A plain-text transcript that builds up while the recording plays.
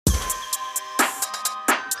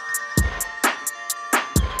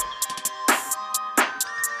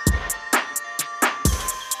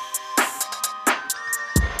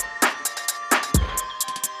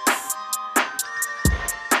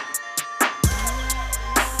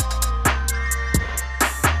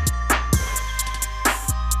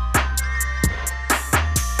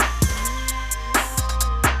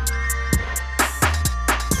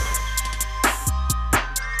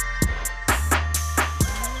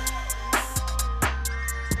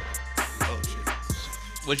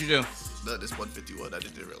What'd you do? No, this 151. I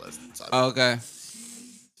didn't realize the time. Oh, okay.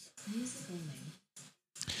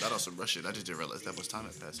 Not on some Russian. I just didn't realize that much time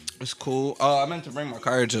had passed. It's cool. Oh, I meant to bring my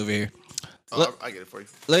cards over here. Oh, I get it for you.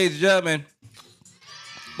 Ladies and gentlemen,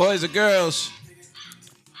 boys and girls.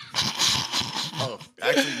 Oh,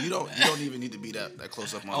 actually, you don't even need to be that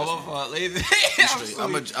close up on this one. Ladies.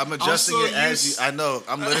 I'm adjusting it as you. I know.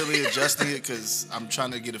 I'm literally adjusting it because I'm trying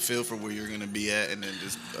to get a feel for where you're gonna be at, and then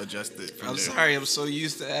just adjust it. From I'm there. sorry. I'm so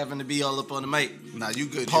used to having to be all up on the mic. Nah, you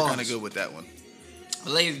good. Pause. You're kind of good with that one.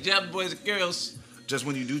 Ladies and gentlemen, boys and girls. Just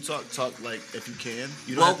when you do talk like if you can.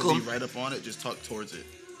 You don't have to be right up on it. Just talk towards it.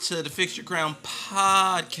 To the Fix Your Crown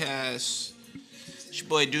podcast. It's your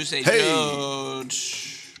boy Deuce Hey. Jones.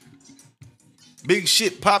 Big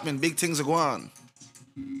shit popping. Big things are going.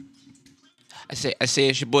 I say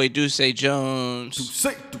it's your boy Deuce Jones.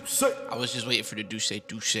 Deuce. I was just waiting for the Deuce,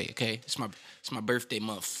 okay? It's my birthday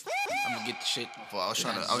month. I'm gonna get the shit. Well, I was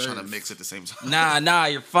trying to mix at the same time. Nah,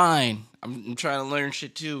 you're fine. I'm trying to learn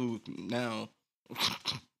shit too now.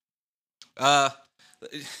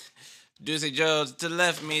 Deuce Jones to the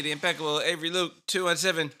left of me, the impeccable Avery Luke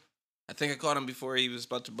 217. I think I caught him before he was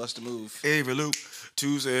about to bust a move. Avery Luke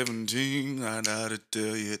 217. I gotta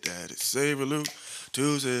tell you that it's Avery Luke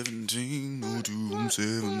 217. No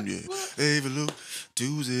 217. Yeah, Avery Luke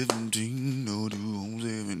 217. No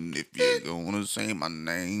 217. If you're gonna say my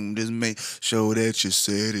name, just make sure that you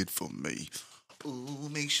said it for me. Ooh,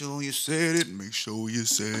 make sure you said it. Make sure you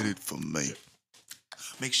said it for me.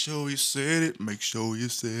 Make sure you said it. Make sure you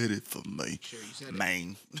said it for me. Sure you said it.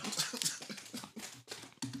 Man.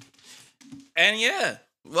 And yeah,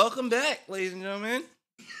 welcome back, ladies and gentlemen.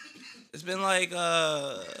 It's been like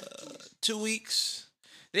 2 weeks.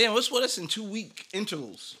 Damn, what's with us in 2 week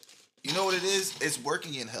intervals? You know what it is? It's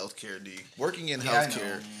working in healthcare, D. Working in Yeah,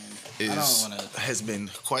 healthcare I has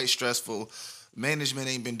been quite stressful. Management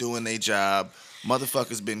ain't been doing their job.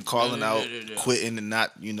 Motherfuckers been calling out, quitting, and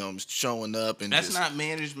not, showing up. And That's not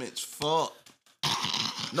management's fault.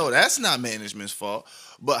 No, that's not management's fault.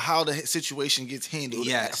 But how the situation gets handled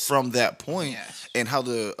from that point, and how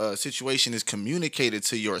the situation is communicated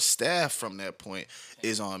to your staff from that point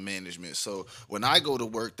is on management. So when I go to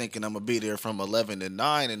work thinking I'm going to be there from 11 to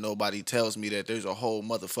 9 and nobody tells me that there's a whole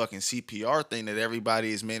motherfucking CPR thing that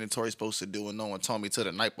everybody is mandatory supposed to do and no one told me till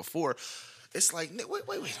the night before, it's like, wait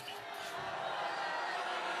a minute.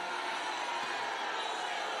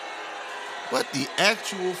 What the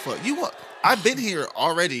actual fuck? I've been here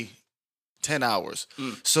already 10 hours.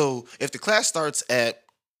 So if the class starts at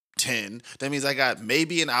 10, that means I got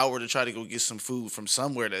maybe an hour to try to go get some food from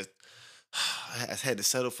somewhere that I had to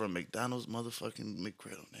settle for a McDonald's motherfucking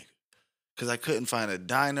McGriddle, nigga. Because I couldn't find a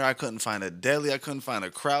diner. I couldn't find a deli. I couldn't find a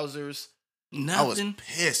Krauser's. Nothing. I was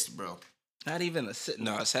pissed, bro. Not even a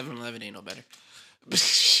 7-Eleven ain't no better.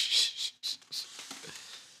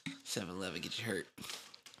 7-Eleven get you hurt.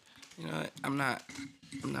 You know what? I'm not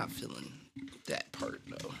feeling that part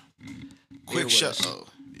though. Quick shout.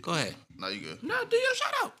 Go ahead. No, you good. No, do your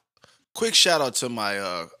shout out. Quick shout out to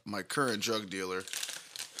my my current drug dealer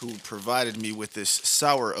who provided me with this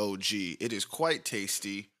sour OG. It is quite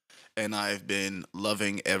tasty, and I've been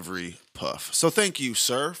loving every puff. So thank you,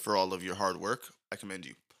 sir, for all of your hard work. I commend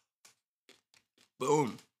you.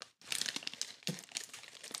 Boom.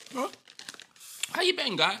 Huh? How you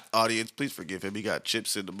been, guy? Audience, please forgive him. He got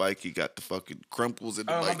chips in the mic. He got the fucking crumples in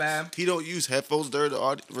the mic. My bad. He don't use headphones during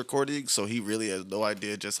the recording, so he really has no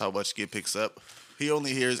idea just how much it picks up. He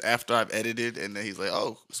only hears after I've edited, and then he's like,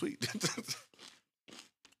 "Oh, sweet."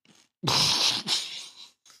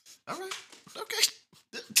 All right. Okay.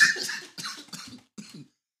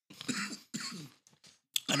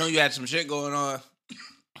 I know you had some shit going on.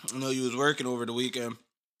 I know you was working over the weekend.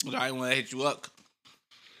 But I didn't want to hit you up.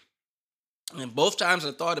 And both times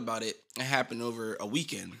I thought about it, it happened over a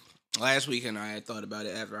weekend. Last weekend I had thought about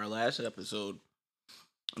it after our last episode.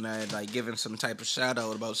 And I had given some type of shout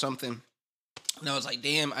out about something. And I was like,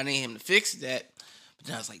 damn, I need him to fix that. But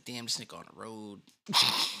then I was like, damn, this nigga on the road.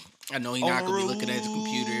 I know he's not going to be looking at his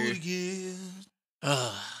computer. Yeah.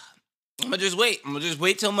 I'm going to just wait. I'm going to just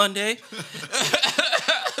wait till Monday.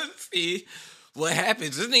 See what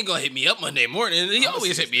happens. This nigga going to hit me up Monday morning. He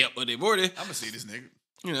always hit me up Monday morning. I'm going to see this nigga.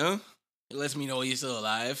 You know? It lets me know he's still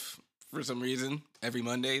alive for some reason. Every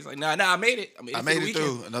Monday. He's like, nah, I made it. I made it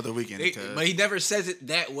through another weekend. But he never says it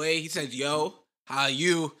that way. He says, yo, how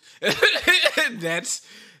you? That's,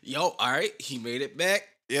 yo, all right. He made it back.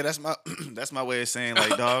 Yeah, that's my way of saying,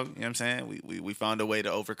 like, dog, you know what I'm saying? We found a way to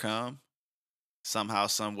overcome somehow,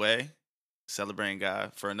 some way, celebrating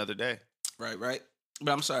God for another day. Right.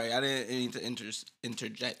 But I'm sorry, I didn't need to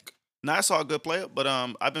interject. Nah, I saw a good player, but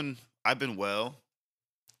I've been well.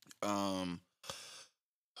 Um,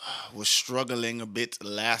 was struggling a bit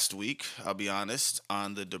last week. I'll be honest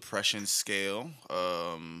on the depression scale.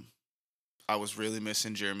 I was really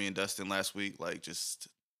missing Jeremy and Dustin last week, like just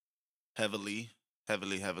heavily,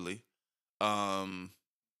 heavily. Um,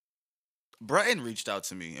 Breton reached out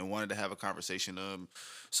to me and wanted to have a conversation.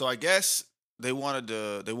 So I guess they want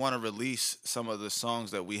to release some of the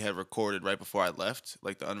songs that we had recorded right before I left,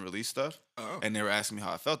 like the unreleased stuff. Oh. And they were asking me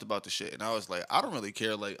how I felt about the shit, and I was like, I don't really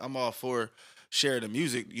care. Like I'm all for sharing the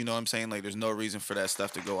music. You know what I'm saying? Like there's no reason for that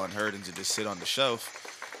stuff to go unheard and to just sit on the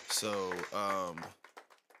shelf. So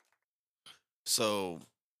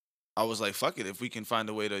I was like, fuck it. If we can find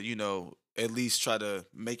a way to, at least try to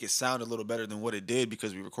make it sound a little better than what it did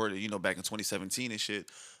because we recorded, back in 2017 and shit,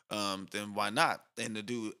 then why not? And the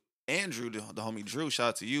dude, Andrew, the homie Drew, shout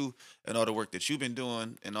out to you and all the work that you've been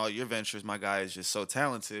doing and all your ventures. My guy is just so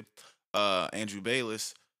talented. Andrew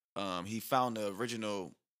Bayless, he found the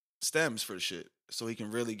original stems for the shit. So he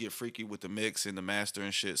can really get freaky with the mix and the master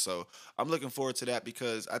and shit. So I'm looking forward to that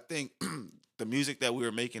because I think the music that we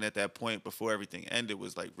were making at that point before everything ended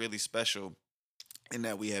was like really special in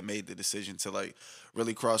that we had made the decision to like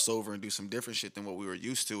really cross over and do some different shit than what we were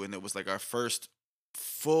used to. And it was like our first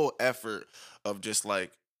full effort of just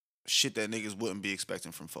like shit that niggas wouldn't be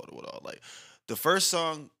expecting from Photo at all. Like the first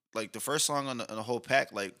song, on the whole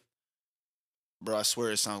pack, like, bro, I swear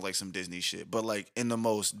it sounds like some Disney shit, but like in the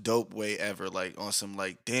most dope way ever. Like on some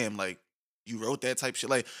like, damn, like you wrote that type shit.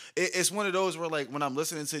 Like it's one of those where like when I'm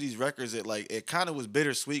listening to these records, it kind of was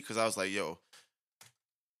bittersweet because I was like, yo,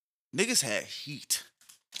 niggas had heat.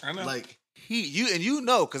 I know. Like heat. You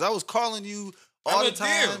know, because I was calling you all the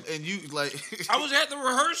time, and you like I was at the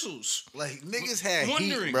rehearsals. Like niggas had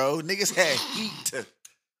heat, bro. Niggas had heat.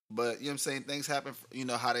 But you know what I'm saying? Things happen,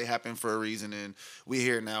 how they happen for a reason, and we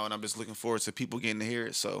here now, and I'm just looking forward to people getting to hear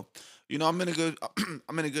it. So, I'm in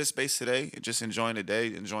a good space today, just enjoying the day,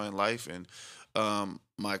 enjoying life, and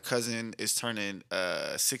my cousin is turning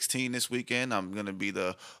 16 this weekend. I'm gonna be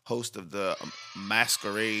the host of the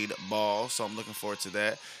masquerade ball, so I'm looking forward to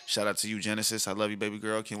that. Shout out to you, Genesis. I love you, baby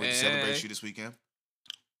girl. Can't wait to celebrate you this weekend.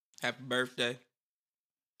 Happy birthday.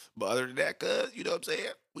 But other than that, you know what I'm saying?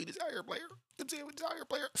 We desire player.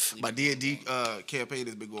 My D&D campaign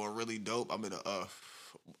has been going really dope. I'm in a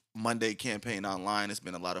Monday campaign online. It's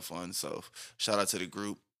been a lot of fun. So shout out to the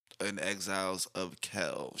group and Exiles of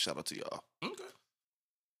Kel. Shout out to y'all. Okay.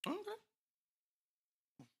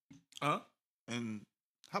 And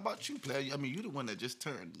how about you, player? I mean, you the one that just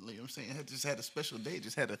turned. You know what I'm saying? Just had a special day.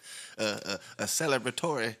 Just had a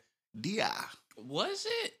celebratory dia. Was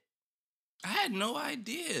it? I had no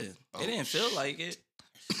idea. It didn't feel like it.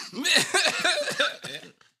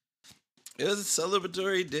 It was a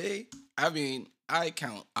celebratory day. I mean, I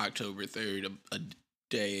count October 3rd a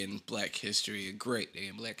day in Black History, a great day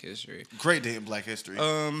in Black History. Great day in Black History.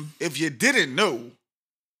 If you didn't know.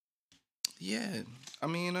 Yeah. I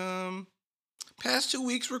mean, past 2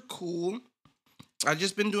 weeks were cool. I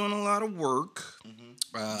just been doing a lot of work.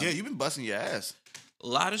 Yeah, you've been busting your ass. A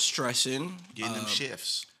lot of stressing. Getting them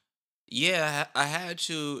shifts. Yeah, I had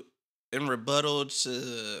to, in rebuttal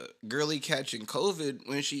to Girly catching COVID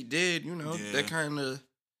when she did, that kind of...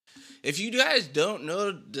 If you guys don't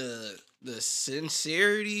know the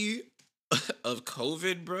sincerity of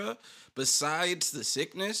COVID, bruh, besides the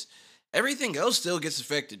sickness, everything else still gets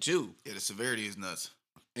affected too. Yeah, the severity is nuts.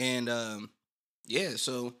 And,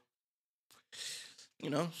 so,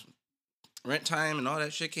 rent time and all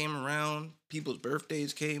that shit came around. People's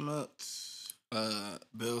birthdays came up.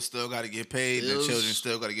 Bills still got to get paid. The children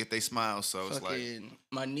still got to get their smiles. So it's like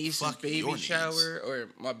my niece's baby shower or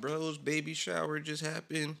my bro's baby shower just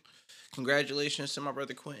happened. Congratulations to my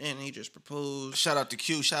brother Quentin. He just proposed. Shout out to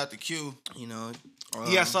Q. I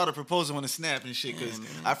saw the proposal on the snap and shit because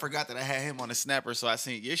I forgot that I had him on the snapper. So I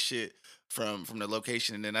seen your shit from the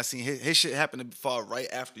location, and then I seen his shit happen to fall right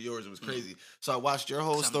after yours. It was crazy. So I watched your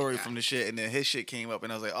whole story from the shit, and then his shit came up,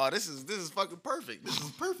 and I was like, "Oh, this is fucking perfect. This is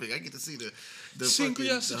perfect. I get to see the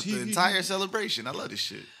entire celebration. I love this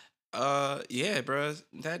shit." Yeah, bro.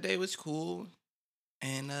 That day was cool,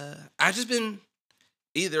 and I just been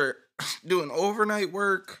either doing overnight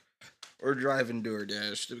work or driving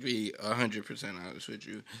DoorDash, to be 100% honest with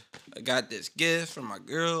you. I got this gift from my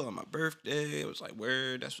girl on my birthday. It was like,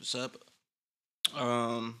 word, that's what's up.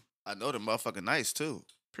 I know the motherfucker nice too.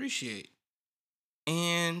 Appreciate.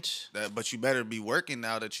 And but you better be working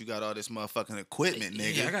now that you got all this motherfucking equipment,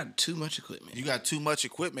 nigga. Yeah, I got too much equipment. You got too much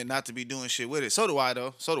equipment not to be doing shit with it. So do I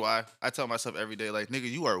though. So do I. I tell myself every day, like, nigga,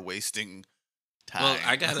 you are wasting time. Well,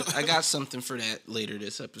 I got something for that later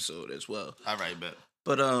this episode as well. All right, bet.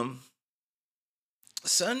 But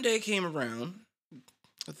Sunday came around.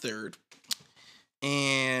 a third.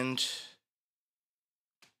 And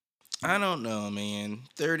I don't know, man.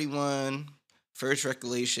 31. First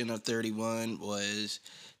recollection of 31 was,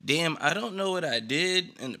 damn, I don't know what I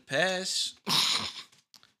did in the past.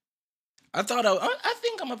 I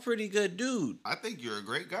think I'm a pretty good dude. I think you're a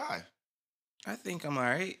great guy. I think I'm all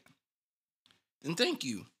right. And thank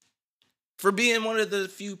you for being one of the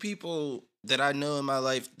few people that I know in my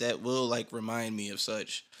life that will like remind me of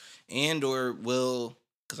such, and or will,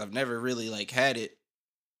 because I've never really like had it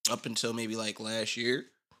up until maybe like last year,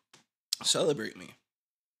 celebrate me.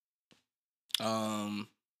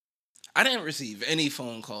 I didn't receive any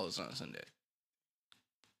phone calls on Sunday.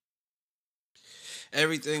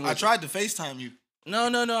 Everything was, I tried to FaceTime you. no,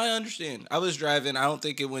 I understand. I was driving. I don't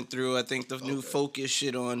think it went through. I think the new focus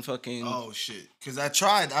shit on fucking. Oh shit! Because I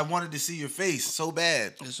tried. I wanted to see your face so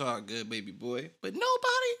bad. It's all good, baby boy. But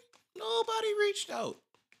nobody reached out.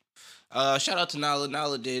 Shout out to Nala.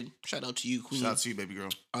 Nala did. Shout out to you, Queen. Shout out to you, baby girl.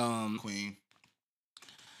 Queen.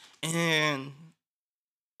 And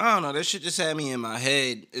I don't know. That shit just had me in my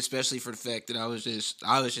head, especially for the fact that I was just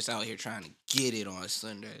out here trying to get it on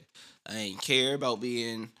Sunday. I ain't care about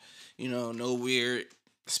being, nowhere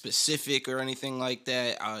specific or anything like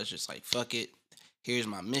that. I was just like, fuck it. Here's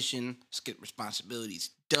my mission. Let's get responsibilities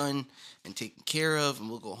done and taken care of, and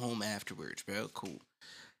we'll go home afterwards, bro. Cool.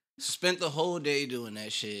 So spent the whole day doing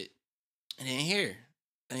that shit. I didn't hear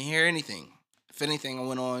anything. If anything, I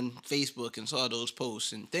went on Facebook and saw those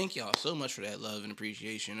posts, and thank y'all so much for that love and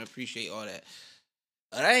appreciation. I appreciate all that.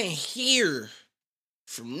 But I didn't hear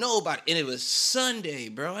from nobody, and it was Sunday,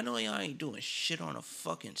 bro. I know y'all ain't doing shit on a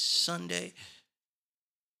fucking Sunday,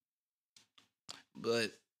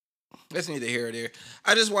 but that's neither here or there.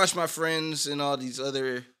 I just watched my friends and all these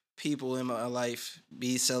other people in my life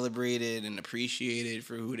be celebrated and appreciated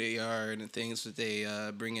for who they are and the things that they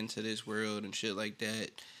bring into this world and shit like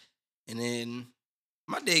that. And then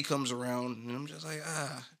my day comes around and I'm just like,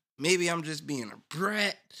 maybe I'm just being a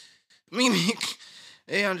brat. Maybe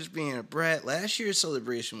I'm just being a brat. Last year's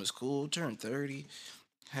celebration was cool. Turned 30.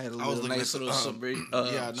 Had a nice little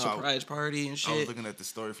surprise party and shit. I was looking at the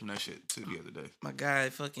story from that shit too the other day. My guy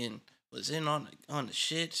fucking was in on the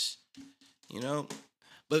shits,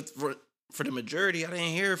 But for the majority, I didn't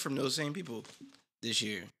hear from those same people this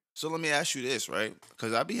year. So let me ask you this, right?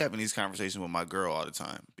 Because I be having these conversations with my girl all the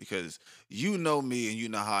time. Because you know me and you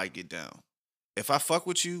know how I get down. If I fuck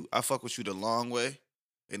with you, I fuck with you the long way.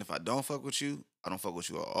 And if I don't fuck with you, I don't fuck with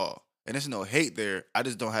you at all. And there's no hate there. I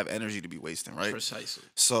just don't have energy to be wasting, right? Precisely.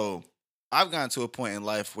 So I've gotten to a point in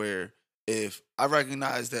life where if I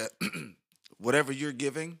recognize that whatever you're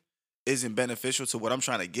giving isn't beneficial to what I'm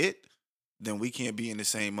trying to get, then we can't be in the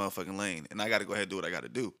same motherfucking lane. And I got to go ahead and do what I got to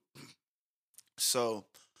do. So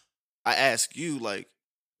I ask you, like,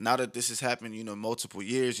 now that this has happened, multiple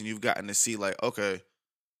years and you've gotten to see, like, okay,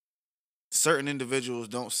 certain individuals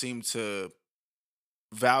don't seem to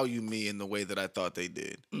value me in the way that I thought they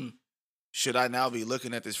did. Should I now be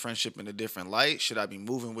looking at this friendship in a different light? Should I be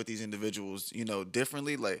moving with these individuals,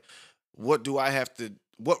 differently? Like, what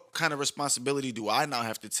kind of responsibility do I now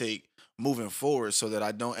have to take moving forward so that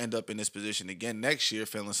I don't end up in this position again next year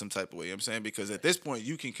feeling some type of way? You know what I'm saying? Because at this point,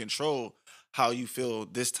 you can control how you feel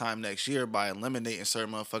this time next year by eliminating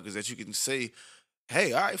certain motherfuckers that you can say,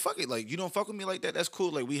 hey, all right, fuck it. Like, you don't fuck with me like that. That's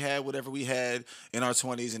cool. Like, we had whatever we had in our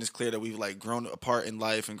 20s, and it's clear that we've, like, grown apart in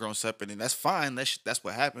life and grown separate, and that's fine. That's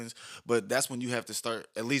what happens. But that's when you have to start,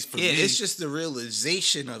 at least for me. Yeah, it's just the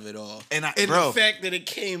realization of it all. And the fact that it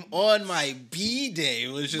came on my B-day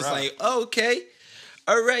was just like, okay.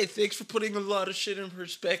 All right, thanks for putting a lot of shit in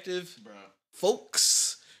perspective,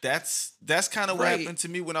 folks. That's kind of what happened to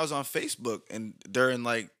me when I was on Facebook and during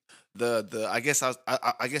like the I guess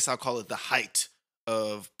I'll call it the height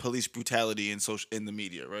of police brutality in the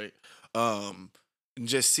media, right? And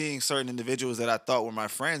just seeing certain individuals that I thought were my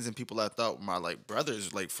friends and people I thought were my like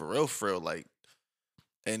brothers, like for real, like,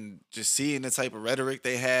 and just seeing the type of rhetoric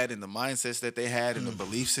they had and the mindsets that they had and the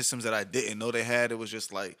belief systems that I didn't know they had, it was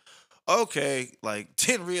just like, okay, like,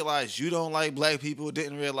 didn't realize you don't like black people,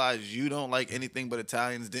 didn't realize you don't like anything but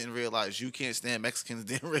Italians, didn't realize you can't stand Mexicans,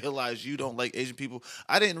 didn't realize you don't like Asian people.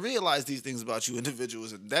 I didn't realize these things about you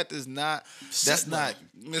individuals, and that's not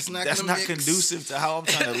conducive to how I'm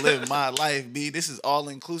trying to live my life, B. This is all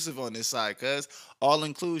inclusive on this side, cuz. All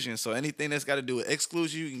inclusion. So anything that's got to do with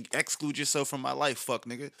exclusion, you can exclude yourself from my life, fuck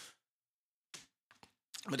nigga.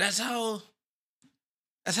 But that's how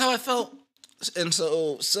I felt. And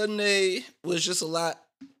so Sunday was just a lot.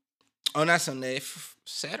 Oh, not Sunday.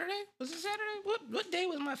 Saturday? Was it Saturday? What day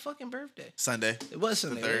was my fucking birthday? Sunday. It was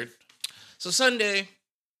Sunday. The 3rd. Right? So Sunday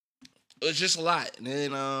was just a lot. And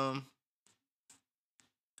then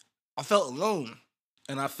I felt alone.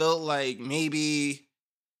 And I felt like maybe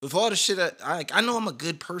with all the shit I know I'm a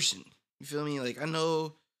good person. You feel me? Like I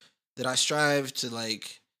know that I strive to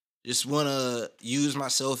like just wanna use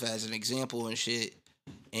myself as an example and shit.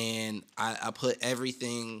 And I put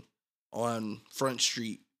everything on Front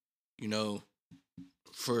Street, you know,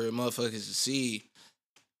 for motherfuckers to see.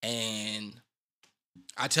 And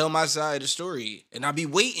I tell my side of the story, and I be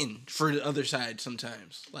waiting for the other side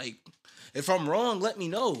sometimes. Like, if I'm wrong, let me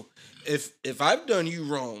know. If I've done you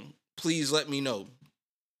wrong, please let me know.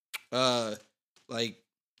 Like,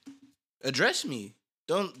 address me.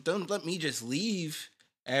 Don't let me just leave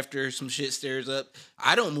after some shit stirs up.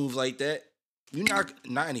 I don't move like that. You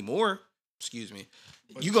not anymore. Excuse me.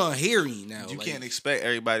 You gonna hear me now. You like, can't expect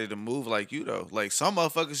everybody to move like you though. Like some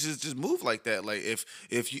motherfuckers just move like that. Like if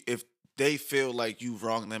they feel like you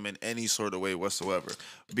wrong them in any sort of way whatsoever,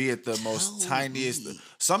 be it the most tiniest.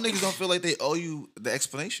 Some niggas don't feel like they owe you the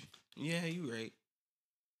explanation. Yeah, you right.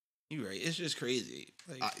 You right. It's just crazy.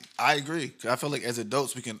 Like I agree. I feel like as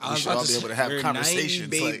adults we should all be able to have conversations.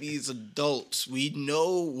 90 babies, adults. We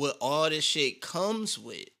know what all this shit comes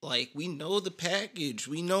with. Like we know the package.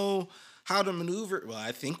 We know how to maneuver. Well,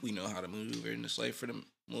 I think we know how to maneuver in this life for the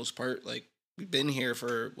most part. Like we've been here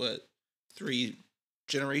for what 3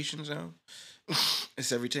 generations now.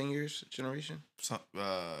 It's every 10 years a generation.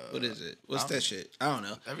 What is it? What's that shit? I don't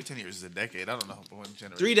know. Every 10 years is a decade. I don't know what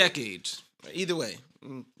generation. 3 decades. Either way,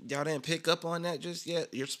 y'all didn't pick up on that just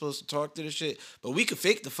yet. You're supposed to talk to the shit, but we could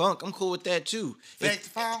fake the funk. I'm cool with that too. Fake the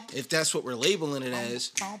funk. If that's what we're labeling it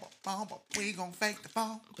as. We gon' fake the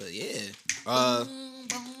funk. But yeah.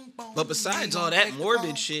 But besides all that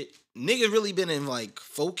morbid shit, niggas really been in like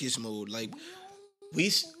focus mode. Like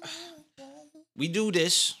we do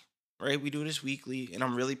this, right? We do this weekly, and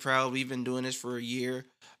I'm really proud. We've been doing this for a year.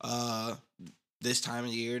 This time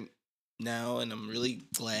of year now, and I'm really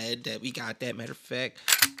glad that we got that. Matter of fact,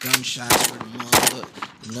 gunshots for the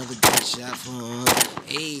month. Another gunshot for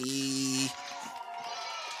hey.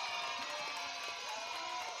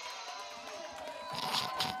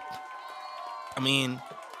 I mean,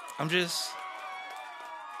 I'm just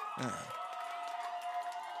I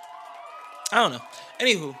don't know.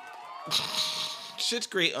 Anywho, shit's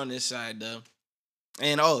great on this side though.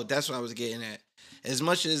 And that's what I was getting at. As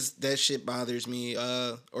much as that shit bothers me,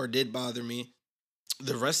 or did bother me,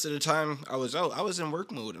 the rest of the time I was out. I was in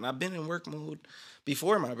work mode, and I've been in work mode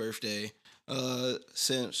before my birthday,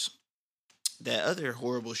 since that other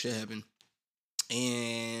horrible shit happened.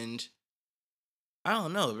 And I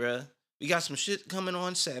don't know, bruh. We got some shit coming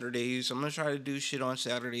on Saturdays. I'm gonna try to do shit on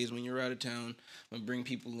Saturdays when you're out of town. I'm gonna bring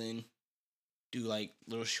people in, do like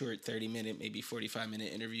little short 30-minute, maybe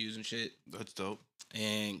 45-minute interviews and shit. That's dope.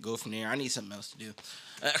 And go from there. I need something else to do.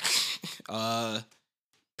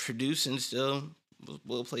 Producing still.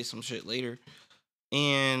 We'll play some shit later.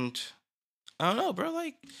 And I don't know, bro.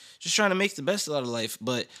 Like, just trying to make the best out of life.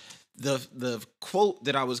 But the quote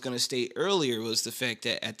that I was gonna state earlier was the fact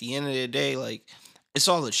that at the end of the day, like, it's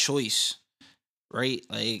all a choice, right?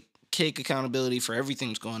 Like, take accountability for everything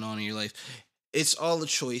that's going on in your life. It's all a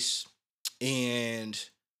choice. And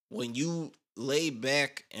when you lay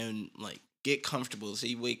back and, like, get comfortable, say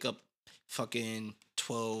you wake up fucking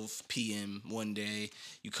 12 p.m. one day,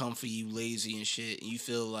 you comfy, you lazy and shit, and you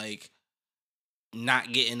feel like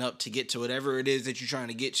not getting up to get to whatever it is that you're trying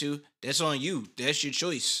to get to, that's on you. That's your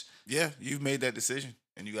choice. Yeah, you've made that decision,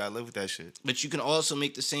 and you gotta live with that shit. But you can also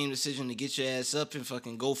make the same decision to get your ass up and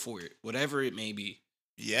fucking go for it, whatever it may be.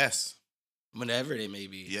 Yes. Whatever it may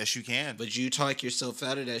be. Yes, you can. But you talk yourself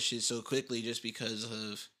out of that shit so quickly just because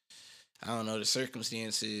of, I don't know, the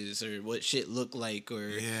circumstances or what shit look like, or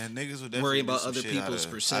yeah, niggas would definitely worry about other people's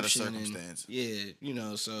perception and yeah, you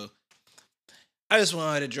know. So I just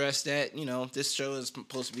wanted to address that. You know, this show is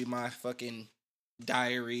supposed to be my fucking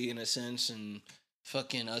diary in a sense, and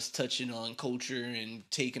fucking us touching on culture and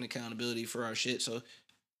taking accountability for our shit. So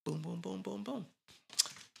boom, boom, boom, boom, boom.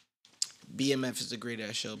 BMF is a great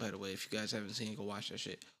ass show, by the way. If you guys haven't seen it, go watch that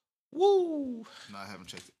shit. Woo! No, I haven't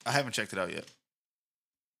checked it. I haven't checked it out yet.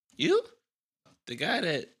 You? The guy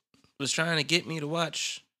that was trying to get me to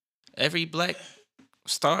watch every Black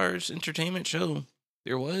Stars entertainment show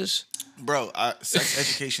there was? Bro, Sex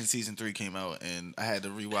Education Season 3 came out, and I had to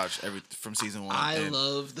rewatch from Season 1. I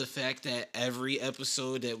love the fact that every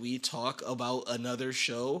episode that we talk about another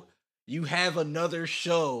show, you have another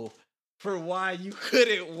show for why you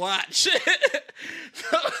couldn't watch.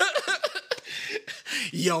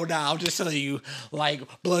 Yo, nah, I'm just telling you, like,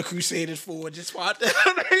 Blood Crusaders 4, just watch that.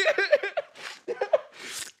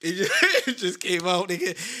 It just came out,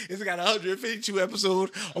 nigga. It's got 152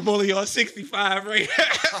 episodes. I'm only on 65 right now.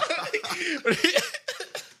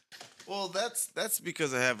 Well, that's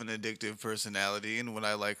because I have an addictive personality, and when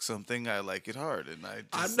I like something, I like it hard, and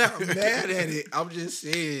I'm not mad at it. I'm just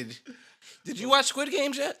saying. Did you watch Squid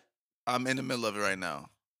Games yet? I'm in the middle of it right now.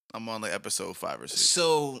 I'm on like episode 5 or 6.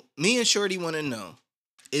 So me and Shorty want to know: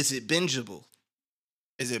 is it bingeable?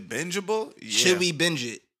 Is it bingeable? Yeah. Should we binge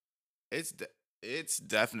it? It's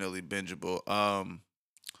definitely bingeable.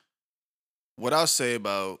 What I'll say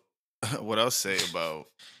about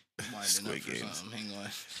Squid Games. Hang on.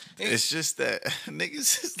 It's just that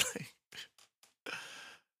niggas is like,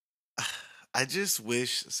 I just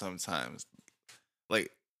wish sometimes,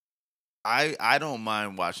 like, I don't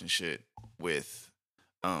mind watching shit with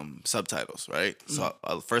subtitles, right? So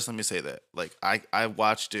first, let me say that, like, I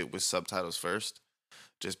watched it with subtitles first,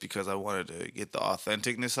 just because I wanted to get the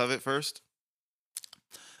authenticness of it first,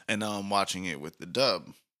 and now I'm watching it with the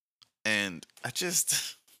dub, and I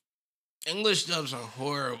just. English dubs are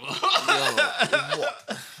horrible.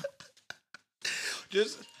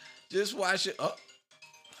 Just watch it. Oh,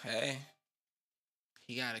 hey,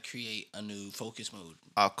 he gotta create a new focus mode.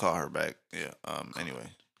 I'll call her back. Yeah.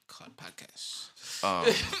 Anyway. Call it podcast.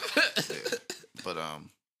 Yeah. But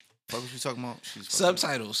what was we talking about?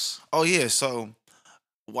 Subtitles. Oh yeah. So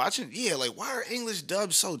watching. Yeah. Like, why are English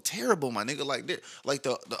dubs so terrible, my nigga? Like, like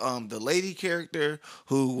the lady character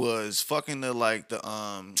who was fucking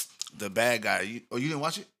the bad guy. You didn't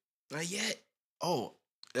watch it? Not yet. Oh.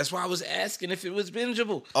 That's why I was asking if it was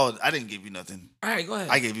bingeable. Oh, I didn't give you nothing. All right, go ahead.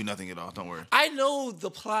 I gave you nothing at all. Don't worry. I know the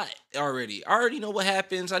plot already. I already know what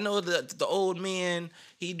happens. I know the old man,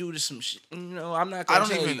 he do some shit. You know, I'm not gonna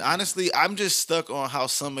tell you. Honestly, I'm just stuck on how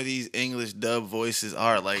some of these English dub voices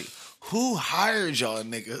are. Like, who hired y'all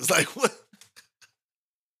niggas? Like, what?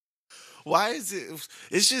 Why is it?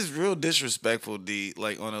 It's just real disrespectful, D.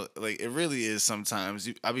 Like, it really is. Sometimes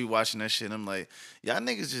I be watching that shit, and I'm like, y'all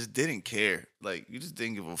niggas just didn't care. Like, you just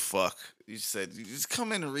didn't give a fuck. You said, you just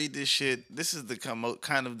come in and read this shit. This is the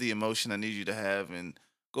kind of the emotion I need you to have, and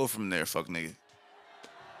go from there, fuck nigga.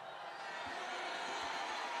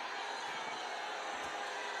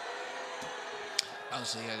 I'll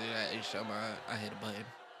see how to do that each time I hit a button.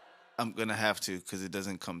 I'm gonna have to, because it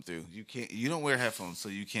doesn't come through. You can't. You don't wear headphones, so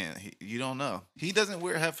you can't. You don't know. He doesn't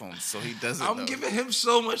wear headphones, so he doesn't. I'm giving him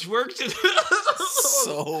so much work to do.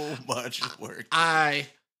 So much work. I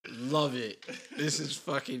love it. This is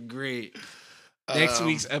fucking great. Next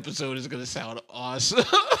week's episode is gonna sound awesome.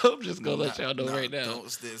 I'm just gonna let y'all know right now.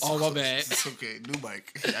 Oh, my bad. It's okay. New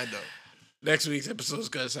mic. I know. Next week's episode is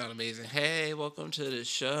gonna sound amazing. Hey, welcome to the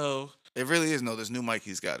show. It really is. No, this new mic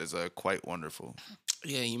he's got is quite wonderful.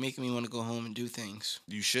 Yeah, you're making me want to go home and do things.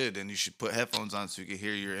 You should, and you should put headphones on so you can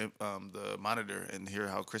hear your the monitor and hear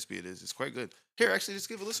how crispy it is. It's quite good. Here, actually, just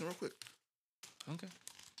give it a listen real quick. Okay.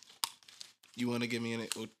 You want to give me an...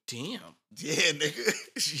 Oh, damn. Yeah,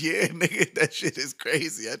 nigga. Yeah, nigga. That shit is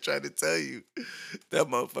crazy. I tried to tell you. That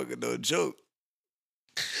motherfucker no joke.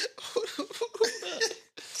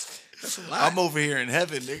 That's a lot. I'm over here in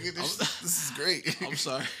heaven, nigga. This is great. I'm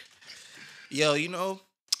sorry. Yo, you know,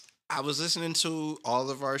 I was listening to all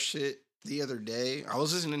of our shit the other day. I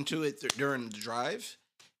was listening to it during the drive,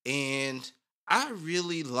 and I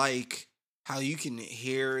really like how you can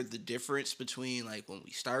hear the difference between, like, when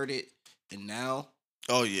we started and now.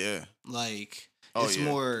 Oh, yeah. Like, it's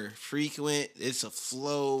more frequent. It's a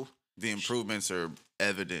flow. The improvements are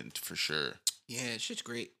evident for sure. Yeah, shit's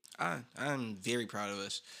great. I'm very proud of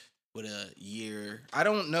us with a year. I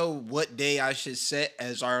don't know what day I should set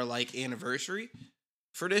as our, like, anniversary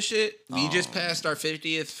for this shit. We just passed our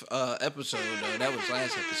 50th episode, though. That was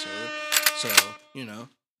last episode. So, you know.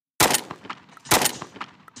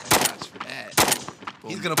 Gunshots for that.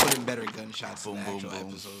 Boom. He's going to put in better gunshots in the actual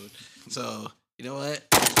episode. So, you know what?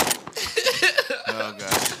 Oh,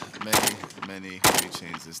 God. Many. We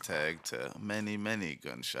changed this tag to many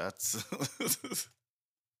gunshots.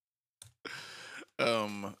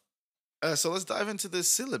 So let's dive into the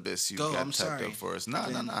syllabus you got typed up for us.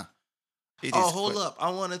 Nah. Hold up. I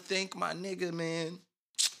want to thank my nigga, man.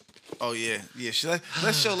 Oh yeah.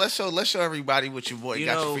 Let's show everybody what your boy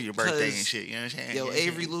got you for your birthday and shit. You know what I'm saying? Yo,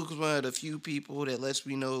 Avery Luke was one of the few people that lets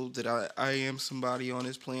me know that I am somebody on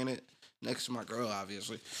this planet, next to my girl,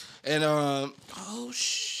 obviously. And oh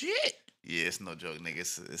shit. Yeah, it's no joke, nigga.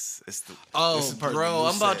 It's the bro,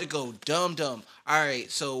 I'm about to go dumb. All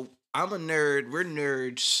right, so I'm a nerd. We're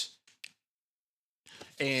nerds.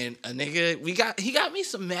 And a nigga, he got me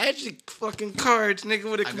some magic fucking cards,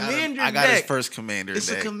 nigga, with a commander deck. I got his first commander deck.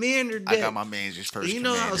 It's a commander deck. I got my man's first commander deck. You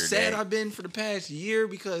know how sad I've been for the past year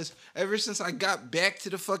because ever since I got back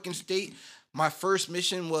to the fucking state, my first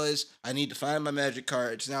mission was I need to find my magic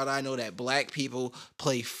cards. Now that I know that black people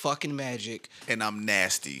play fucking magic. And I'm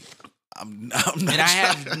nasty. I'm not and I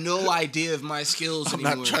have trying, no idea of my skills I'm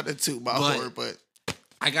anymore. not trying to toot my but horn, but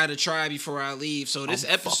I gotta try before I leave. So this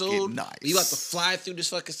I'm episode, fucking nice. we about to fly through this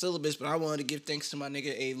fucking syllabus, but I wanted to give thanks to my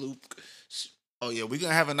nigga A. Luke. Oh yeah, we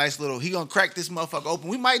gonna have a nice little. He gonna crack this motherfucker open.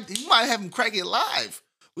 We might have him crack it live.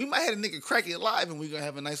 We might have a nigga crack it live, and we gonna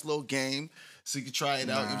have a nice little game so you can try it out. You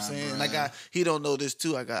know what I'm saying? Bruh. Like he don't know this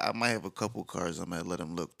too. I might have a couple cards. I might let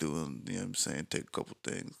him look through and you know what I'm saying. Take a couple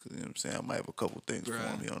things. You know what I'm saying? I might have a couple things for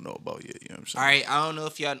him he don't know about yet. You know what I'm saying? All right, I don't know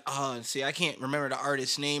if y'all. See, I can't remember the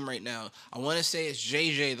artist's name right now. I want to say it's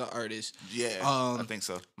JJ, the artist. Yeah, I think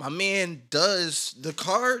so. My man does the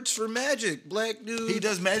cards for Magic, black dude. He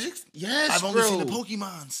does magic? Yes, I've only bro. seen the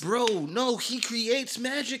Pokemons. Bro, no, he creates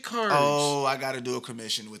Magic cards. Oh, I gotta do a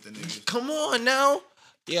commission with the niggas. Come on now.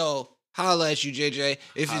 Yo, holla at you, JJ. If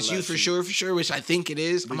it's Holla you at for you. sure, which I think it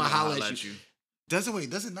is, I'm We gonna gonna holla holla at you.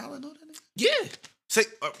 Doesn't Nala know that nigga? Yeah. Say,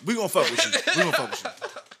 we gonna fuck with you. We gonna fuck with you.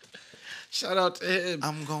 Shout out to him.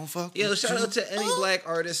 I'm gonna fuck Yo, with shout you. out to any black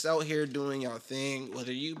artists out here doing your thing.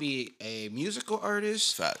 Whether you be a musical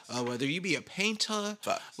artist, Facts. whether you be a painter,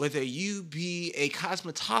 Facts. whether you be a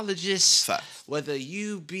cosmetologist, Facts. whether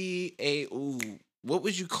you be a what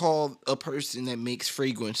would you call a person that makes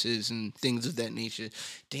fragrances and things of that nature?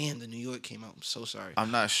 Damn, the New York came out. I'm so sorry.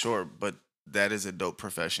 I'm not sure, but that is a dope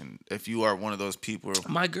profession. If you are one of those people,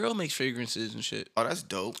 My girl makes fragrances and shit. oh, that's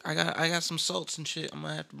dope. I got some salts and shit. I'm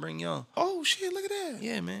gonna have to bring y'all. Oh shit, look at that.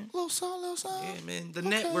 Yeah, man. Little song, little song. Yeah, man. The Okay.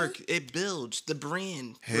 network, it builds. The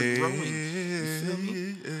brand, Hey, we're growing. You feel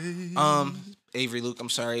me? hey. Avery, Luke, I'm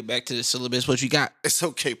sorry. Back to the syllabus. What you got? It's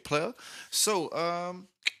okay, player. So,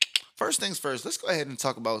 first things first. Let's go ahead and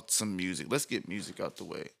talk about some music. Let's get music out the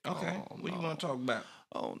way. Okay. Oh, What do you no. want to talk about?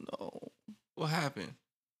 Oh no. What happened?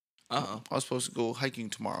 I was supposed to go hiking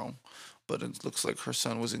tomorrow, but it looks like her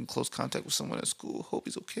son was in close contact with someone at school. Hope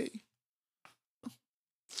he's okay.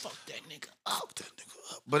 Fuck that nigga. Fuck that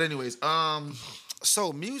nigga up. But anyways,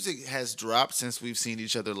 so music has dropped since we've seen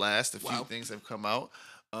each other last. A few Wow. things have come out.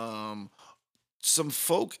 Some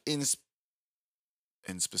folk in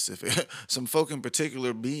specific, some folk in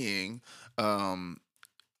particular being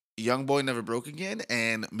Young Boy Never Broke Again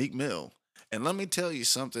and Meek Mill. And let me tell you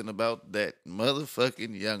something about that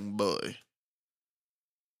motherfucking young boy.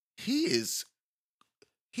 He is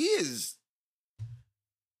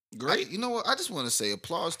Great. you know what? I just want to say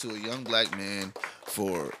applause to a young black man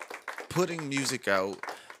for putting music out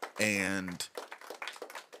and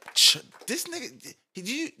this nigga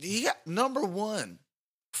he got number one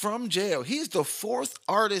from jail. He's the fourth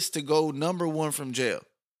artist to go number one from jail.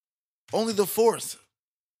 Only the fourth.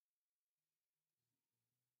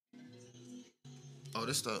 Oh,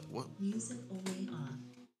 this the what? Music only on.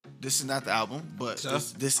 This is not the album, but So,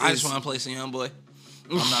 this I is. just want to play some Young Boy.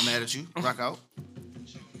 I'm not mad at you. Rock out.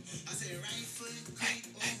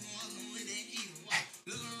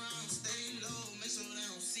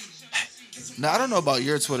 Now I don't know about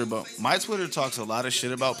your Twitter, but my Twitter talks a lot of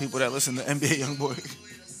shit about people that listen to NBA YoungBoy.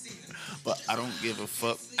 But I don't give a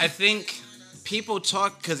fuck. I think people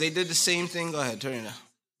talk because they did the same thing. Go ahead, turn it on.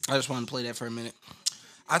 I just want to play that for a minute.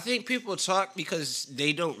 I think people talk because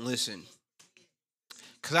they don't listen.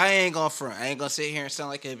 Because I ain't gonna front. I ain't gonna sit here and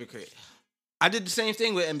sound like a hypocrite. I did the same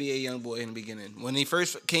thing with NBA YoungBoy in the beginning. When he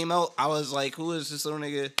first came out, I was like, who is this little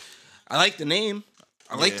nigga? I like the name.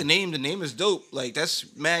 I like the name. The name is dope. Like, that's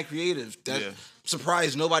mad creative. That Yeah.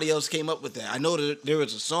 surprised nobody else came up with that. I know that there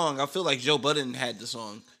was a song. I feel like Joe Budden had the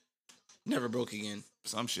song. Never Broke Again.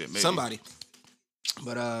 Some shit, maybe. Somebody.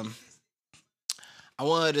 But I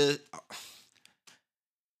wanted to.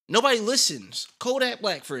 Nobody listens. Kodak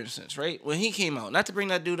Black, for instance, right? When he came out, not to bring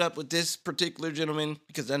that dude up with this particular gentleman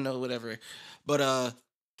because I know whatever, but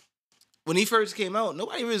when he first came out,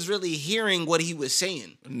 nobody was really hearing what he was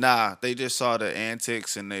saying. Nah, they just saw the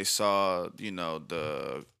antics and they saw, they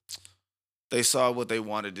saw what they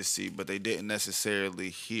wanted to see, but they didn't necessarily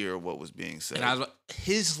hear what was being said. And I was like,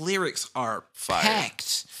 his lyrics are Fire.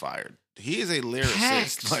 packed. Fired. He is a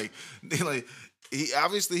lyricist. Packed. He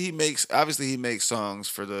obviously makes songs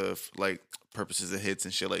for the purposes of hits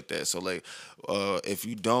and shit like that. So if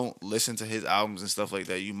you don't listen to his albums and stuff like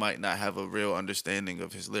that, you might not have a real understanding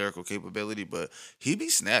of his lyrical capability. But he be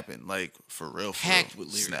snapping for real. Packed with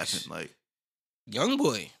lyrics. Snapping Young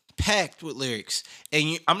Boy, packed with lyrics.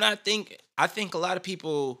 And I think a lot of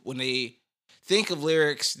people, when they think of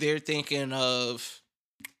lyrics, they're thinking of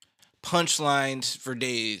punchlines for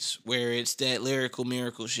days where it's that lyrical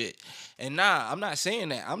miracle shit. And nah, I'm not saying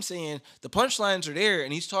that. I'm saying the punchlines are there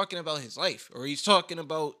and he's talking about his life or he's talking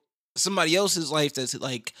about somebody else's life that's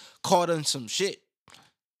like caught on some shit.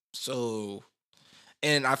 So,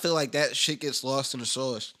 and I feel like that shit gets lost in the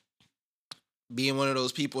sauce. being one of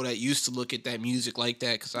those people that used to look at that music like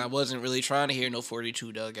that, because I wasn't really trying to hear no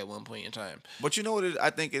 42 Doug at one point in time. But you know what I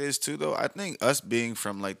think it is too, though. I think us being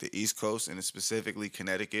from like the East Coast and specifically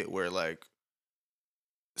Connecticut, where like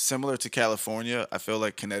similar to California, I feel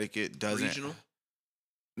like Connecticut doesn't. Regional?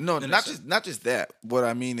 No, In a not sense. just that. What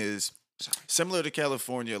I mean is Sorry. similar to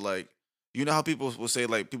California, like you know how people will say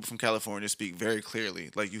like people from California speak very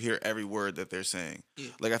clearly, like you hear every word that they're saying. Yeah.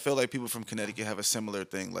 Like I feel like people from Connecticut have a similar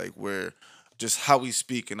thing, like where just how we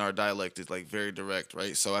speak in our dialect is like very direct,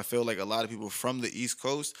 right? So I feel like a lot of people from the East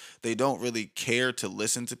Coast, they don't really care to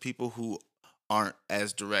listen to people who aren't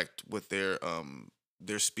as direct with their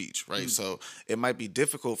speech, right? So it might be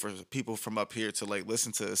difficult for people from up here to like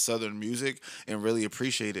listen to southern music and really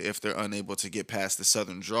appreciate it if they're unable to get past the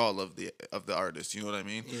southern drawl of the artist. You know what I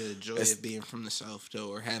mean? Yeah, the joy of being from the South, though,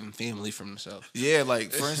 or having family from the South. Yeah,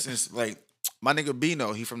 like for instance, like my nigga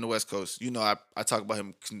Bino, he from the West Coast. You know, I talk about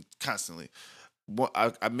him constantly.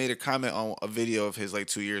 I made a comment on a video of his like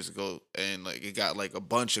 2 years ago, and like it got like a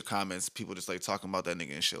bunch of comments, people just like talking about that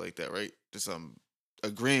nigga and shit like that, right? Just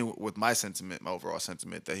agreeing with my sentiment, my overall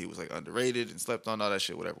sentiment that he was like underrated and slept on, all that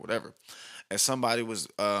shit, whatever. And somebody was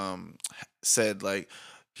said like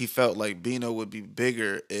he felt like Bino would be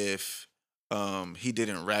bigger if he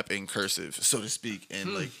didn't rap in cursive, so to speak,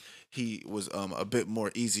 and like he was a bit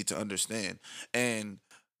more easy to understand. And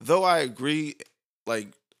though I agree, like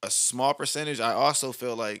a small percentage, I also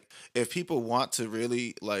feel like if people want to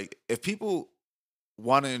really like, if people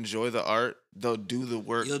want to enjoy the art, they'll do the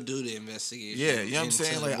work. You'll do the investigation. Yeah, you know what I'm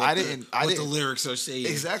saying? Like what the the lyrics are saying.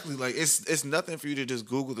 exactly, like it's nothing for you to just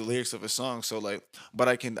Google the lyrics of a song. So like, but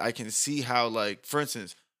I can see how, like, for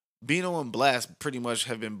instance, Bino and Blast pretty much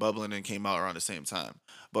have been bubbling and came out around the same time.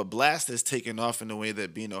 But Blast has taken off in the way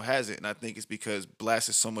that Bino hasn't, and I think it's because Blast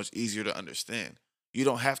is so much easier to understand. You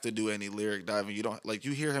don't have to do any lyric diving. You don't, like,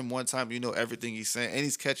 you hear him one time, you know everything he's saying, and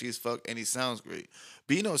he's catchy as fuck, and he sounds great.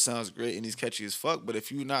 Bino sounds great, and he's catchy as fuck. But if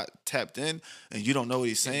you're not tapped in and you don't know what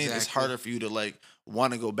he's saying, it's Exactly. harder for you to like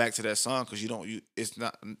want to go back to that song because it's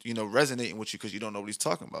not resonating with you because you don't know what he's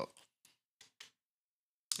talking about.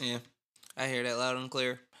 Yeah, I hear that loud and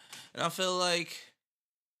clear, and I feel like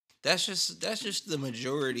that's just the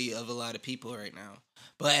majority of a lot of people right now.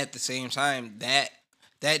 But at the same time, that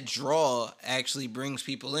draw actually brings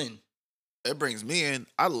people in. It brings me in.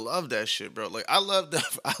 I love that shit, bro. Like I love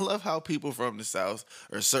that. I love how people from the South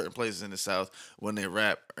or certain places in the South when they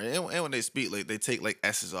rap and when they speak, like they take like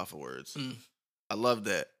S's off of words. I love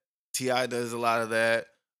that. Ti does a lot of that.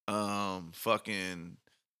 Fucking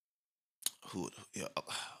who? Yeah.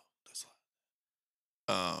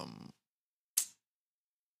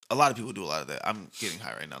 A lot of people do a lot of that. I'm getting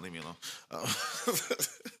high right now. Leave me alone.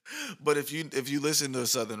 But if you listen to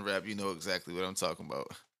Southern rap, you know exactly what I'm talking about.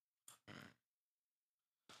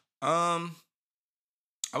 I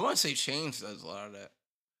want to say Chains does a lot of that.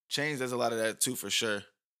 Chains does a lot of that too, for sure.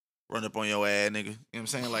 Run up on your ass, nigga. You know what I'm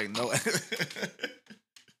saying? Like, no.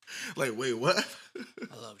 Like, wait, what?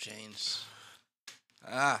 I love Chains.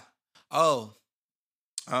 Oh.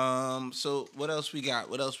 So what else we got?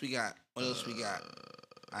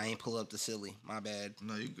 I ain't pull up the silly. My bad.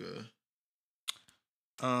 No, you good.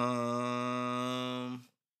 All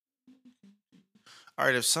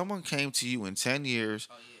right, if someone came to you in 10 years.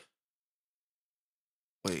 Oh,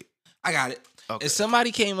 yeah. Wait. I got it. Okay. If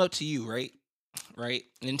somebody came up to you, right?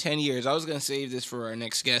 In 10 years, I was going to save this for our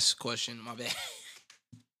next guest question. My bad.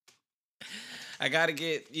 I got to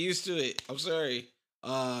get used to it. I'm sorry.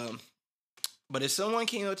 But if someone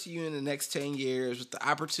came up to you in the next 10 years with the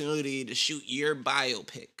opportunity to shoot your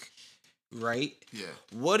biopic, right? Yeah.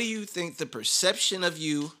 What do you think the perception of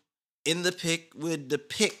you in the pic would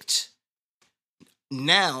depict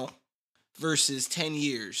now versus 10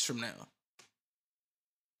 years from now?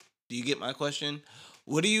 Do you get my question?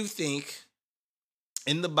 What do you think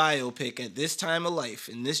in the biopic at this time of life,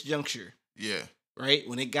 in this juncture? Yeah. Right?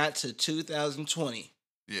 When it got to 2020.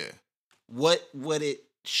 Yeah. What would it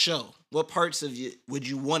show? What parts of you would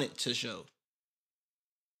you want it to show?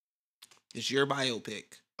 It's your biopic.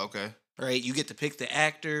 Okay. Right? You get to pick the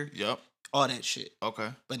actor. Yep. All that shit. Okay.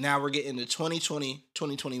 But now we're getting to 2020,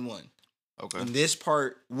 2021. Okay. In this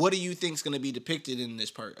part, what do you think is going to be depicted in this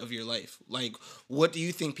part of your life? Like, what do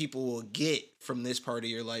you think people will get from this part of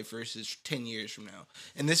your life versus 10 years from now?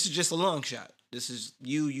 And this is just a long shot. This is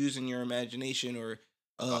you using your imagination or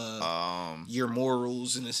your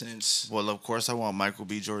morals in a sense. Well, of course, I want Michael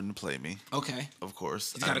B. Jordan to play me. Okay. Of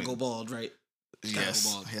course. He's got to go bald, right?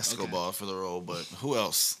 Yes. He has to go bald for the role, but who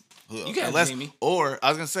else? You got Jamie. Or, I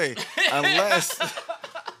was going to say, unless...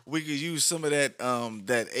 we could use some of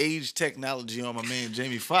that age technology on my man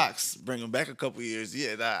Jamie Foxx, bring him back a couple years.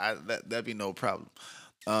 Yeah, that'd be no problem.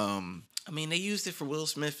 I mean, they used it for Will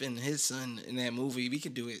Smith and his son in that movie. We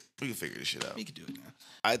could do it. We can figure this shit out. We could do it now.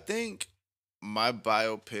 I think my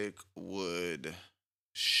biopic would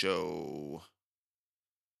show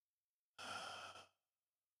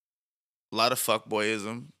a lot of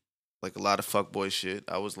fuckboyism, like a lot of fuckboy shit.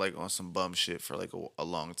 I was like on some bum shit for like a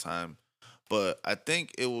long time, but I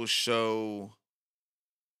think it will show.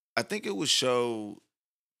 I think it will show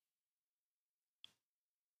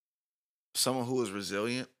someone who is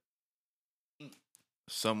resilient,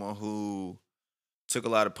 someone who took a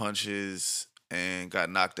lot of punches and got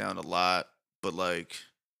knocked down a lot, but like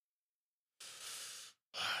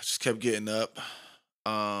just kept getting up.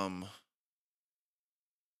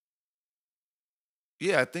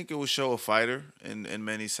 Yeah, I think it would show a fighter in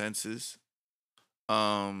many senses.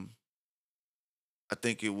 I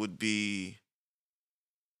think it would be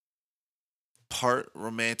part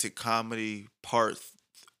romantic comedy, part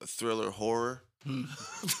thriller horror.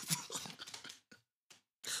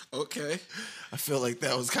 Okay. I feel like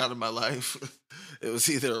that was kind of my life. It was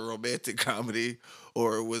either a romantic comedy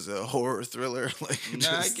or it was a horror thriller. Like,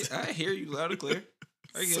 I hear you loud and clear.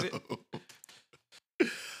 I get it.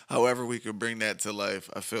 However we could bring that to life,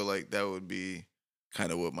 I feel like that would be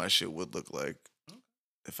kind of what my shit would look like,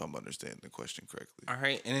 if I'm understanding the question correctly. All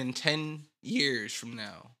right, and in 10 years from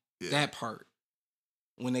now, that part,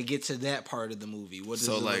 when they get to that part of the movie, what does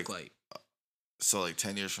it look like? So like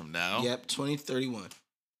 10 years from now? Yep, 2031.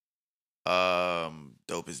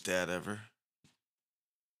 Dopest dad ever.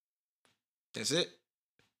 That's it?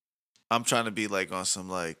 I'm trying to be like on some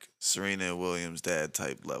like Serena and Williams dad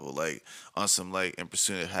type level, like on some like In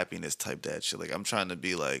Pursuit of Happiness type dad shit. Like I'm trying to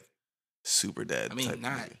be like super dad. I mean, type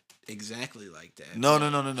not nigga. Exactly like that. No.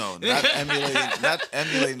 Not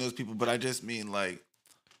emulating those people, but I just mean like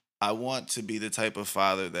I want to be the type of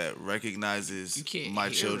father that recognizes my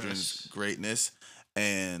children's greatness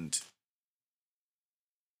and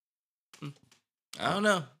I don't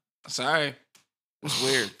know. Sorry. It's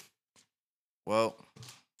weird. Well,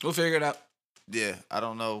 we'll figure it out. Yeah, I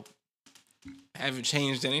don't know. Haven't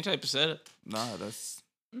changed any type of setup. Nah, that's.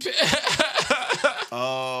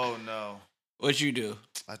 Oh no. What'd you do?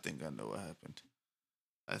 I think I know what happened.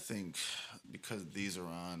 I think because these are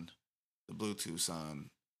on, the Bluetooth's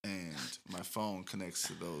on, and my phone connects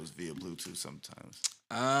to those via Bluetooth sometimes.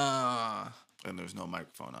 Ah. And there's no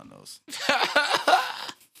microphone on those.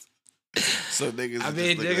 So niggas.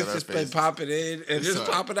 Niggas just been popping in and just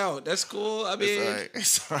popping out. That's cool.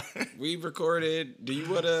 It's all right. We recorded. Do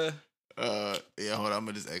you wanna? Yeah, hold on. I'm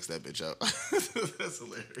gonna just X that bitch out. That's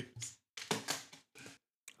hilarious.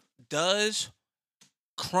 Does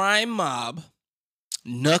Crime Mob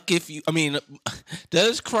nuck if you? I mean,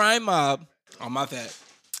 does Crime Mob? Oh my bad.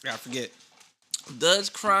 I forget. Does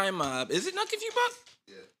Crime Mob? Is it nuck if you buck?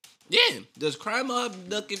 Yeah. Does Crime Mob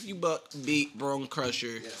nuck if you buck beat Bone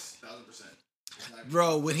Crusher? Yes, 1000%.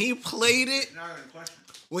 Bro, when he played it,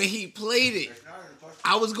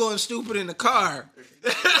 I was going stupid in the car.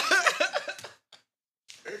 It's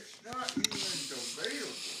not even debatable.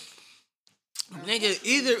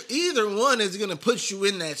 Nigga, either one is gonna put you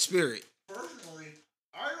in that spirit. Personally,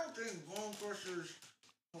 I don't think Bone Crusher's.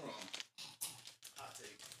 Hold on. Hot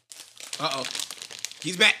take. Uh-oh.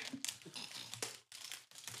 He's back.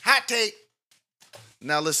 Hot take.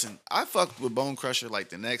 Now listen, I fucked with Bone Crusher like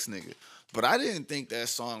the next nigga, but I didn't think that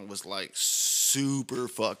song was like super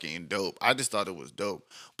fucking dope. I just thought it was dope.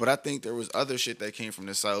 But I think there was other shit that came from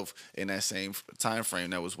the South in that same time frame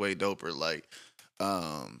that was way doper, like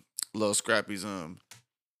Lil Scrappy's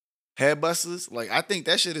Head Busters. Like I think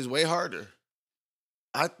that shit is way harder.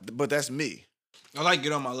 But that's me. I like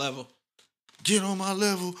Get On My Level. Get on my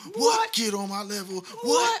level. What? Get on my level.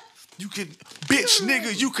 What? You could, bitch,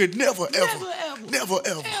 nigga, you could never, ever.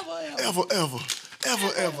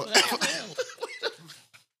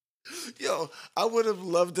 Yo, I would have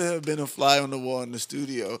loved to have been a fly on the wall in the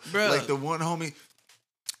studio. Bruh. Like the one homie,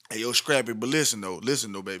 hey, yo, Scrappy, but listen though,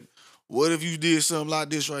 baby. What if you did something like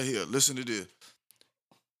this right here? Listen to this.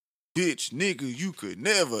 Bitch, nigga, you could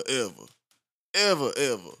never, ever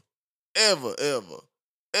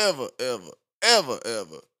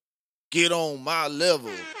get on my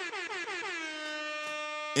level.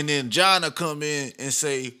 And then John'll come in and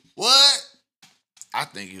say, what? I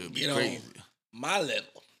think it would be crazy. On my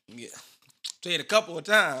level. Yeah. Say it a couple of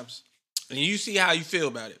times. And you see how you feel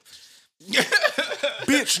about it.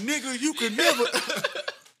 Bitch, nigga, you could never.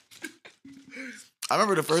 I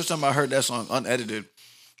remember the first time I heard that song unedited.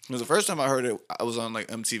 It was the first time I heard it, I was on like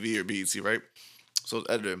MTV or BET, right? So it's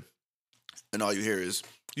edited. And all you hear is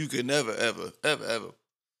You could never, ever, ever, ever.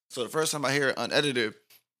 So the first time I hear it unedited,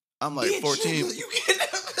 I'm like Bitch, 14. nigga, you can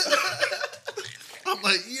I'm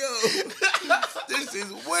like, yo, this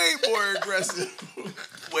is way more aggressive.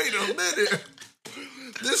 Wait a minute.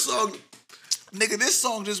 This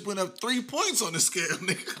song just went up 3 points on the scale,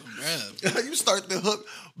 nigga. Bruh. You start the hook,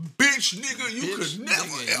 bitch, nigga, you Bitch, could never,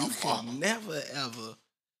 nigga, you ever. could never ever.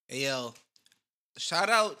 Hey, yo, shout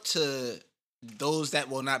out to those that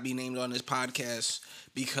will not be named on this podcast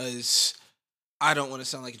because I don't want to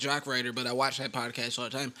sound like a jock writer, but I watch that podcast all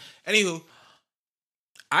the time. Anywho,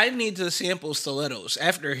 I need to sample stilettos.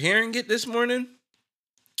 After hearing it this morning,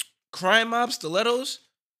 Crime Mob stilettos,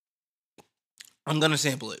 I'm gonna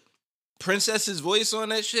sample it. Princess's voice on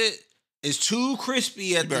that shit is too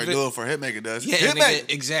crispy at You better do it for Hitmaker does. Yeah, Hitmaker.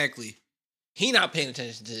 nigga, exactly. He not paying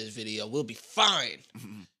attention to this video. We'll be fine.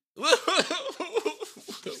 We'll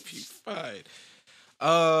be fine.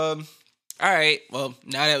 All right. Well,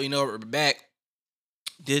 now that we know we're back,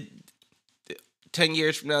 did 10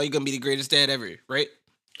 years from now you're gonna be the greatest dad ever, right?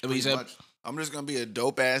 That what you Pretty said? much. I'm just gonna be a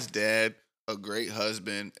dope ass dad, a great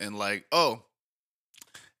husband, and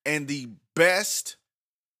and the best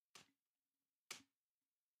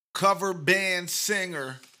cover band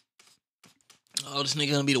singer. Oh, this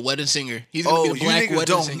nigga gonna be the wedding singer. He's gonna be the black you niggas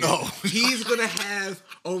wedding don't singer. know. He's gonna have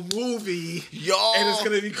a movie, Y'all, and it's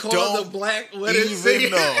gonna be called don't The Black Wedding even Singer.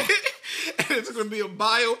 know. And it's gonna be a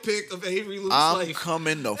biopic of Avery Luke's I'm life.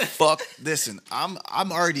 coming the fuck. Listen, I'm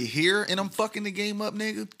already here and I'm fucking the game up,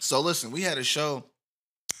 nigga. So listen, we had a show.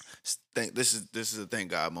 This is a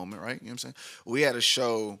thank God moment, right? You know what I'm saying? We had a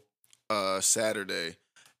show Saturday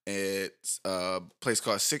at a place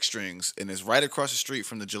called Six Strings, and it's right across the street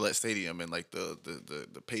from the Gillette Stadium and like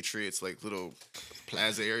the Patriots like little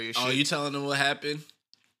plaza area. Shit. Oh, you telling them what happened?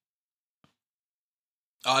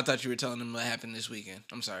 Oh, I thought you were telling them what happened this weekend.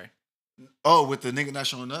 I'm sorry. Oh, with the nigga not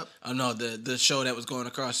showing up? Oh no, the show that was going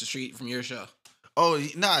across the street from your show. Oh,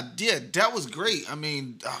 nah, yeah, that was great. I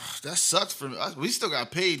mean, that sucks for us. We still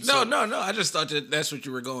got paid. No, so. no. I just thought that's what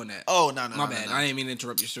you were going at. Oh, no. My bad. I didn't mean to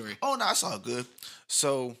interrupt your story. Oh, no, it's all good.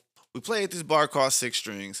 So we play at this bar called Six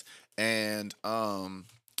Strings, and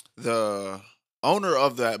the owner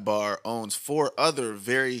of that bar owns 4 other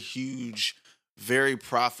very huge, very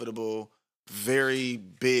profitable, very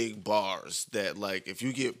big bars that, like, if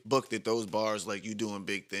you get booked at those bars, like, you doing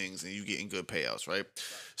big things and you getting good payouts, right?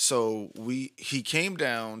 So he came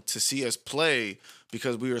down to see us play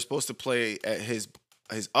because we were supposed to play at his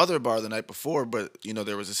other bar the night before, but you know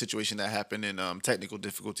there was a situation that happened and technical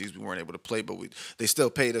difficulties. We weren't able to play, but they still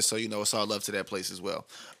paid us, so you know it's all love to that place as well.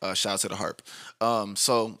 Shout out to the Harp.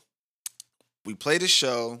 So we played a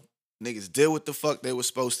show. Niggas did what the fuck they were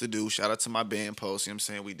supposed to do. Shout out to my band post. You know what I'm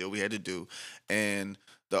saying? We did what we had to do. And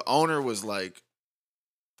the owner was like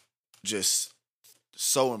just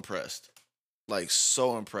so impressed. Like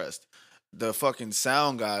so impressed. The fucking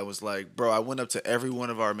sound guy was like, bro, I went up to every one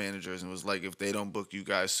of our managers and was like, if they don't book you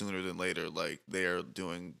guys sooner than later, like they are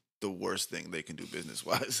doing the worst thing they can do business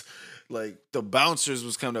wise. Like the bouncers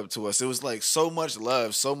was coming up to us. It was like so much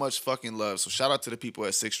love, so much fucking love. So shout out to the people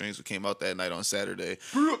at Six Strings who came out that night on Saturday.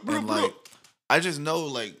 And like, I just know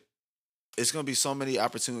like it's gonna be so many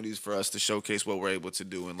opportunities for us to showcase what we're able to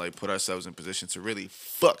do and like put ourselves in position to really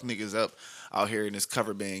fuck niggas up out here in this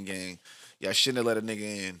cover band gang. Y'all shouldn't have let a nigga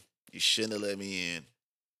in. You shouldn't have let me in.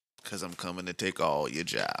 Cause I'm coming to take all your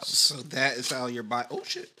jobs. So that is how your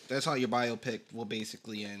That's how your biopic will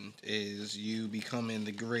basically end. Is you becoming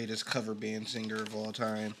the greatest cover band singer of all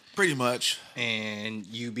time, Pretty much. and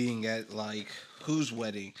you being at like whose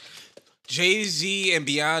wedding? Jay-Z and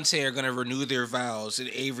Beyonce are gonna renew their vows, and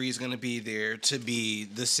Avery's gonna be there to be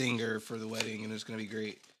the singer for the wedding, and it's gonna be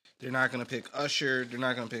great. They're not gonna pick Usher. They're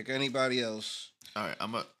not gonna pick anybody else. All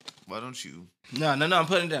right, why don't you? No, I'm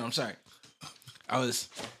putting it down. I'm sorry. I was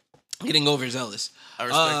getting overzealous. I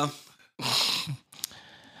respect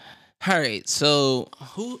All right, so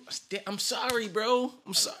I'm sorry, bro.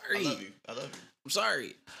 I'm sorry. I love you. I'm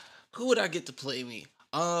sorry. Who would I get to play me?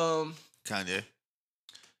 Kanye.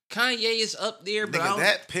 Kanye is up there, but Nigga,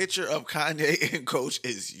 that picture of Kanye and Coach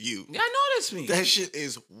is you. Yeah, I know that's me. That shit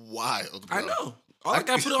is wild, bro. I know. All I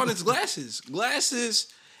gotta put on is glasses,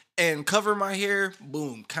 and cover my hair.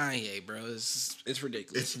 Boom, Kanye, bro. It's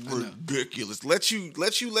ridiculous. It's ridiculous. Let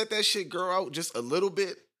that shit grow out just a little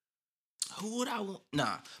bit. Who would I want?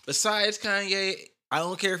 Nah. Besides Kanye, I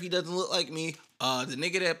don't care if he doesn't look like me. The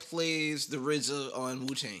nigga that plays the RZA on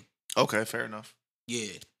Wu-Tang. Okay, fair enough.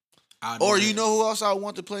 Yeah. Or you know who else I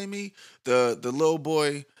want to play me? The little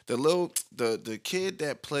boy, the kid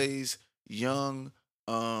that plays young.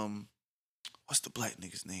 What's the black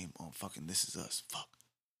nigga's name on fucking This Is Us? Fuck.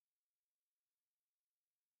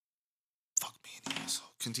 Fuck me in the asshole.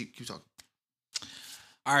 Keep talking.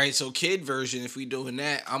 All right, so kid version, if we doing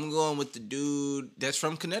that, I'm going with the dude that's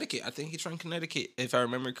from Connecticut. I think he's from Connecticut, if I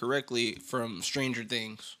remember correctly, from Stranger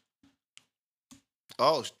Things.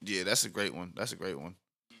 Oh, yeah, that's a great one.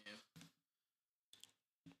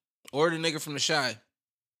 Or the nigga from The Shy.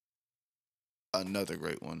 Another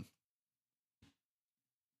great one.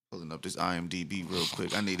 Pulling up this IMDb real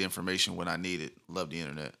quick. I need information when I need it. Love the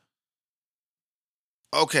internet.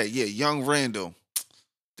 Okay, yeah, Young Randall.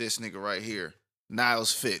 This nigga right here.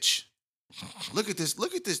 Niles Fitch. Look at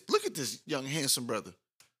this young handsome brother.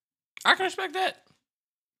 I can respect that.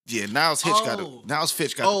 Yeah, Niles Fitch got to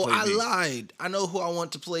play me. Lied. I know who I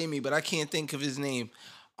want to play me, but I can't think of his name.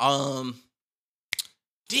 Damn,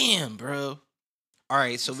 bro. All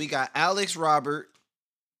right, so we got Alex Robert.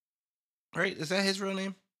 Right? Is that his real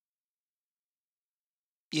name?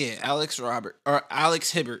 Yeah, Alex Robert. Or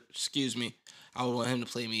Alex Hibbert, excuse me. I would want him to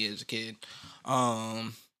play me as a kid.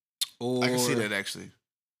 Or I can see that, actually.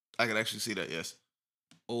 I can actually see that, yes.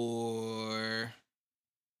 Or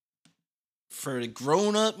for the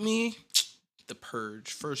grown-up me, The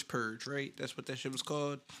Purge. First Purge, right? That's what that shit was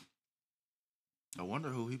called. I wonder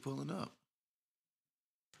who he pulling up.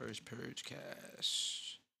 First Purge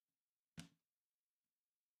cast.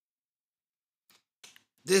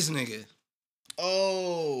 This nigga.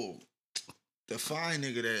 Oh, the fine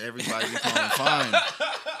nigga that everybody be calling fine.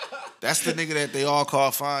 That's the nigga that they all call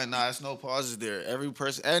fine. Nah, it's no pauses there. Every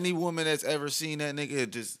person, any woman that's ever seen that nigga,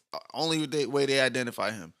 just only way they identify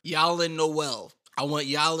him. Yalin Noel. I want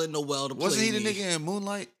Yalin Noel to play. Wasn't he the nigga in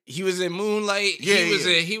Moonlight? He was in Moonlight. Yeah,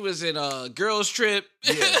 he was in Girls Trip.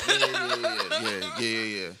 Yeah.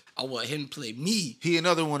 I want him to play me. He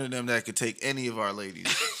another one of them that could take any of our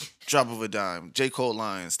ladies. Drop of a dime. J. Cole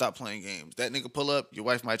line. Stop playing games. That nigga pull up, your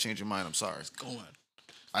wife might change your mind. I'm sorry. It's going.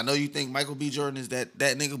 I know you think Michael B. Jordan is that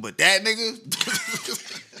nigga, but that nigga.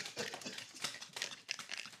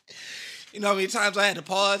 You know how many times I had to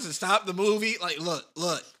pause and stop the movie? Like, look.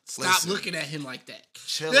 Stop looking at him like that.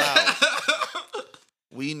 Chill out.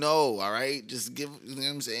 We know, all right? Just give, you know what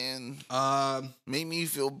I'm saying? Make me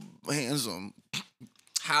feel handsome.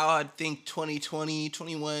 How I think 2020,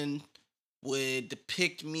 21 would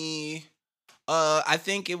depict me. I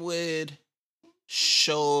think it would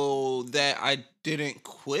show that I didn't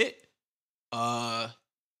quit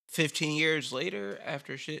 15 years later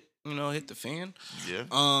after shit, hit the fan. Yeah.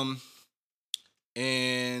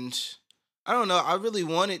 And I don't know, I would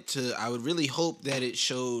really hope that it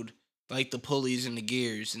showed like the pulleys and the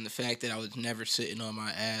gears and the fact that I was never sitting on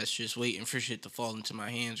my ass just waiting for shit to fall into my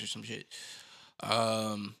hands or some shit.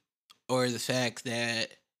 Or the fact that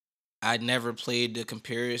I never played the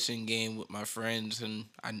comparison game with my friends, and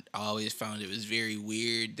I always found it was very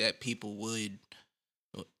weird that people would,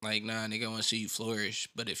 like, nah, nigga, I want to see you flourish.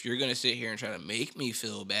 But if you're going to sit here and try to make me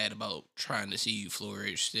feel bad about trying to see you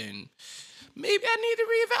flourish, then maybe I need to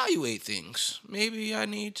reevaluate things. Maybe I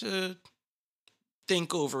need to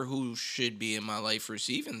think over who should be in my life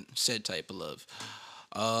receiving said type of love.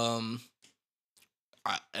 And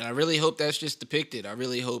I really hope that's just depicted. I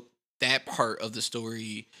really hope that part of the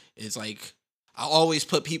story is like, I always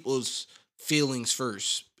put people's feelings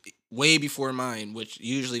first, way before mine, which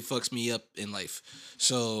usually fucks me up in life.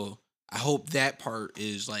 So I hope that part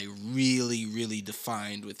is like really, really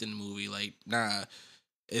defined within the movie. Like, nah,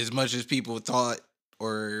 as much as people thought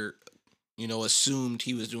or, assumed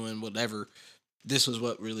he was doing whatever, this was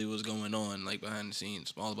what really was going on, like behind the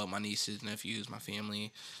scenes. All about my nieces, nephews, my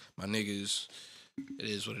family, my niggas. It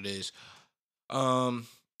is what it is.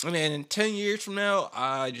 And then in 10 years from now,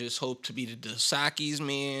 I just hope to be the Dosakis,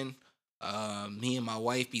 man. Me and my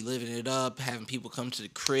wife be living it up, having people come to the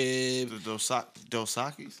crib. The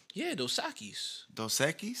Dosakis? Yeah, Dosakis.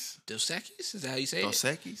 Dosakis? Dosakis? Is that how you say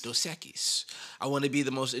Dosakis? it? Dosakis. I want to be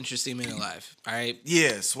the most interesting man alive, all right?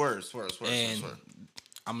 Yeah, swear. And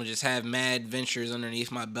I'm going to just have mad ventures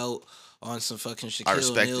underneath my belt on some fucking I Shaquille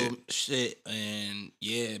respect O'Neal it. shit. And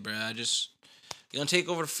yeah, bro, you're going to take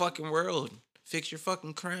over the fucking world. Fix your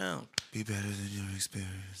fucking crown. Be better than your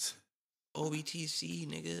experience. OBTC,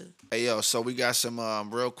 nigga. Hey, yo, so we got some,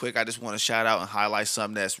 real quick, I just want to shout out and highlight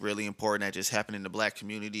something that's really important that just happened in the black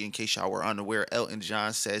community. In case y'all were unaware, Elton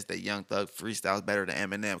John says that Young Thug freestyles better than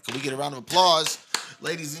Eminem. Can we get a round of applause,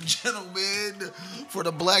 ladies and gentlemen, for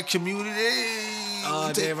the black community?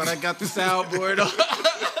 Oh, damn, but I got the soundboard on.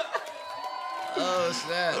 Oh,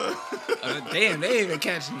 snap. Damn, they ain't even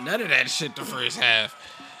catch none of that shit the first half.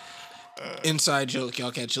 Inside joke,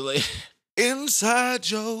 y'all catch you later. Inside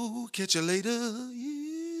joke, catch you later.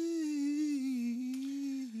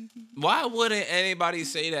 Why wouldn't anybody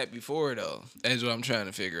say that before, though? That's what I'm trying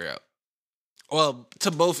to figure out. Well,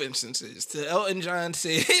 to both instances. To Elton John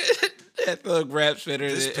said that Thug raps better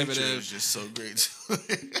This than picture Eminem. is just so great.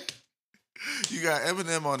 You got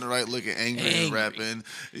Eminem on the right looking angry and Angry. rapping.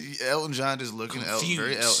 Elton John just looking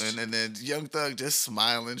very Confused. Elton. And then Young Thug just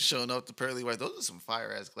smiling, showing off the pearly white. Those are some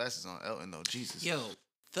fire ass glasses on Elton, though. Jesus. Yo,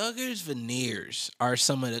 Thugger's veneers are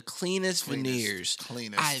some of the cleanest veneers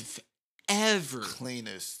I've ever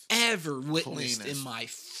witnessed in my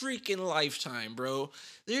freaking lifetime, bro.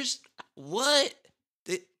 There's what?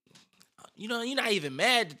 You're not even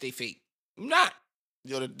mad that they fake. I'm not.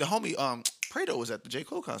 Yo, the homie Prado was at the J.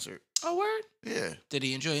 Cole concert. Oh, word? Yeah. Did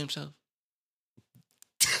he enjoy himself?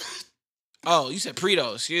 Oh, you said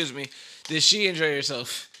Preto. Excuse me. Did she enjoy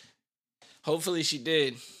herself? Hopefully she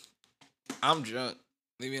did. I'm drunk.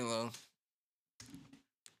 Leave me alone.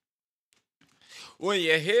 When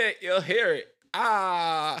you hear it, you'll hear it.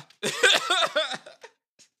 Ah.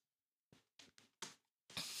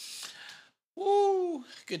 Woo.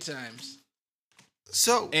 Good times.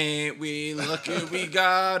 So. Ain't we lucky we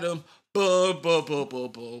got him. Boom, boom, boom,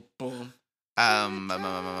 boom, boom, boom.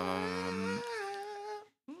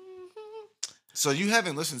 So you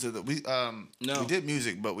haven't listened to we No. we did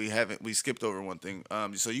music, but we skipped over one thing.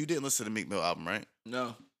 So you didn't listen to the Meek Mill album, right?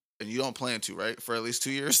 No. And you don't plan to, right? For at least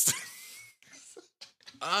 2 years?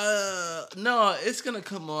 No, it's gonna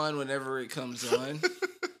come on whenever it comes on.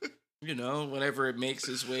 Whenever it makes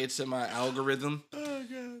its way to my algorithm. Oh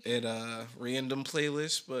god. And random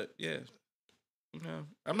playlist, but yeah.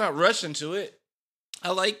 I'm not rushing to it.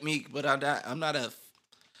 I like Meek, but I'm not a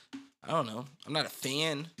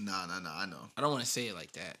fan. No, I know. I don't want to say it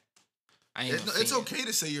like that. It's okay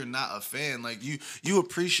to say you're not a fan. Like you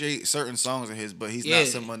appreciate certain songs of his, but he's not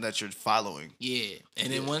someone that you're following. Yeah.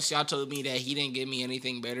 And then once y'all told me that he didn't give me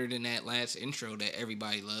anything better than that last intro that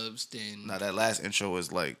everybody loves, then that last intro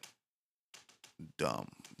was like dumb.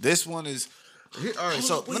 This one is all right.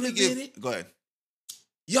 So let me go ahead.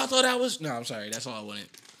 Y'all thought I was no. I'm sorry. That's all I wanted.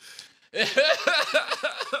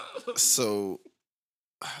 So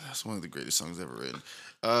that's one of the greatest songs ever written.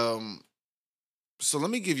 So let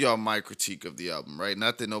me give y'all my critique of the album, right?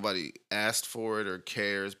 Not that nobody asked for it or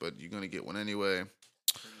cares, but you're gonna get one anyway.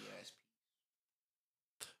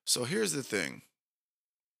 So here's the thing.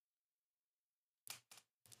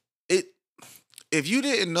 If you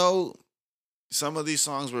didn't know some of these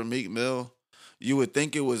songs were Meek Mill, you would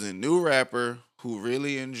think it was a new rapper who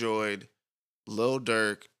really enjoyed Lil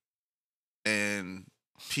Durk and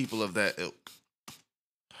people of that ilk.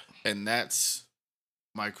 And that's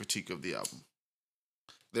my critique of the album.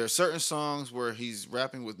 There are certain songs where he's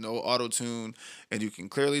rapping with no auto-tune and you can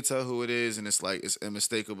clearly tell who it is and it's like, it's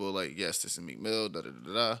unmistakable, like, yes, this is Meek Mill,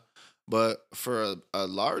 da-da-da-da. But for a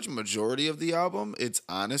large majority of the album, it's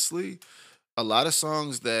honestly a lot of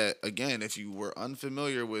songs that, again, if you were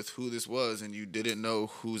unfamiliar with who this was and you didn't know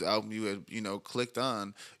whose album you had, clicked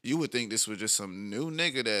on, you would think this was just some new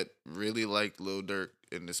nigga that really liked Lil Durk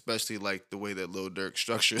and especially like the way that Lil Durk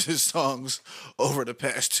structures his songs over the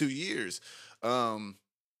past 2 years.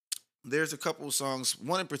 There's a couple of songs,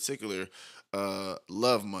 one in particular,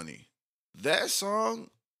 Love Money. That song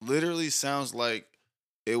literally sounds like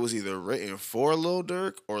it was either written for Lil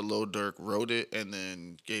Durk or Lil Durk wrote it and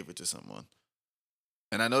then gave it to someone.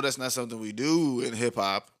 And I know that's not something we do in hip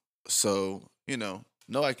hop, so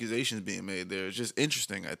no accusations being made there. It's just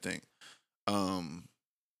interesting, I think.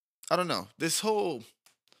 I don't know. This whole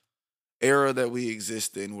era that we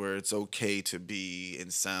exist in where it's okay to be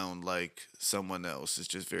and sound like someone else is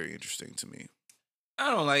just very interesting to me.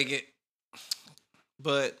 I don't like it.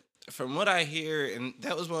 But from what I hear, and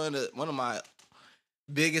that was one of my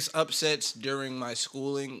biggest upsets during my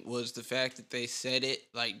schooling was the fact that they said it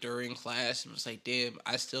like during class and was like, damn,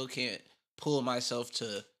 I still can't pull myself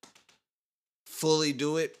to fully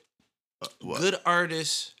do it. Good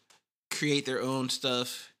artists create their own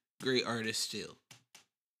stuff. Great artists still.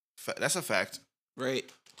 That's a fact. Right.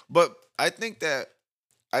 But I think that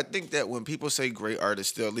when people say great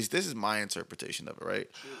artists still, at least this is my interpretation of it, right?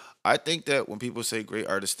 Sure. I think that when people say great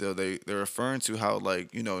artists still, they're referring to how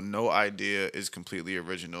no idea is completely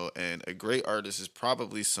original, and a great artist is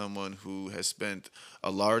probably someone who has spent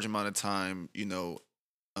a large amount of time,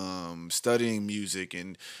 studying music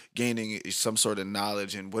and gaining some sort of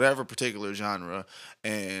knowledge in whatever particular genre,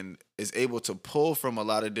 and is able to pull from a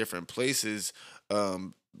lot of different places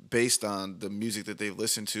based on the music that they've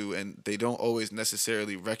listened to, and they don't always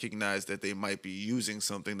necessarily recognize that they might be using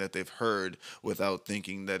something that they've heard without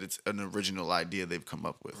thinking that it's an original idea they've come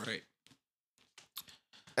up with. Right.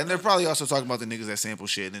 And they're probably also talking about the niggas that sample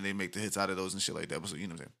shit and then they make the hits out of those and shit like that. So, you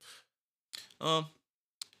know what I'm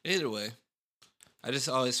saying? Either way, I just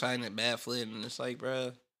always find it baffling, and it's like,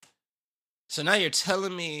 bruh, So now you're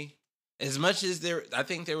telling me, as much as I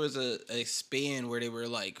think there was a span where they were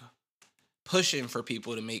like pushing for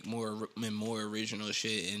people to make more original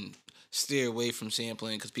shit and steer away from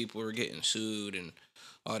sampling because people were getting sued and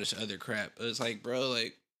all this other crap. But it's like, bro,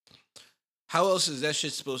 like, how else is that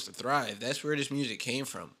shit supposed to thrive? That's where this music came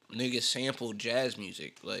from. Niggas sampled jazz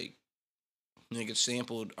music, like niggas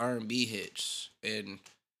sampled R&B hits and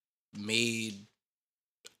made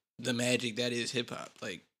the magic that is hip hop,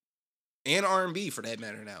 like, and R&B for that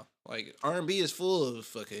matter. Now, like, R&B is full of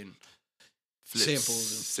fucking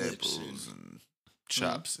samples and flips and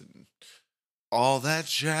chops and all that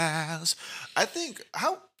jazz. I think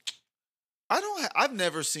I've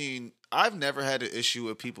never had an issue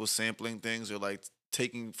with people sampling things or like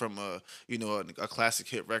taking from a classic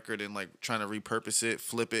hit record and like trying to repurpose it,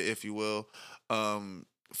 flip it, if you will,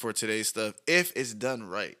 for today's stuff if it's done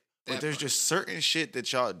right. But there's just certain shit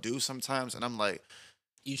that y'all do sometimes, and I'm like,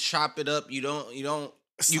 you chop it up. You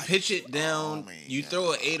pitch it down. You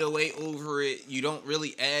throw an 808 over it. You don't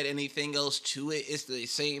really add anything else to it. It's the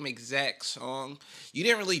same exact song. You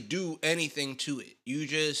didn't really do anything to it. You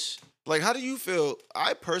just like, how do you feel?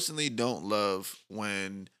 I personally don't love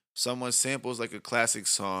when someone samples like a classic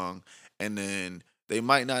song and then they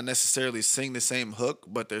might not necessarily sing the same hook,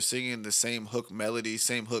 but they're singing the same hook melody,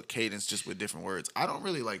 same hook cadence, just with different words. I don't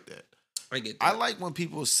really like that. I get that. I like when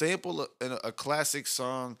people sample a classic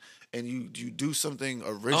song and you do something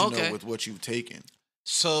original with what you've taken.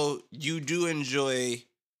 So you do enjoy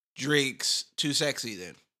Drake's Too Sexy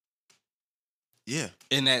then? Yeah.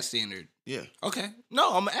 In that standard? Yeah. Okay.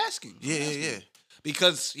 No, I'm asking. Yeah.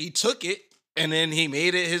 Because he took it and then he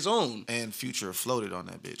made it his own. And Future floated on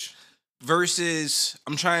that bitch. Versus,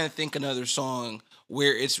 I'm trying to think another song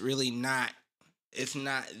where it's really not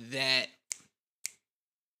that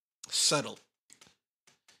subtle.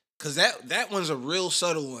 Cause that one's a real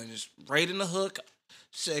subtle one. Just right in the hook.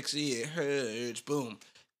 Sexy, it hurts. Boom.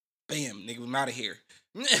 Bam. Nigga, I'm out of here.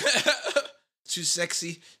 Too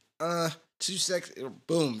sexy. Too sexy.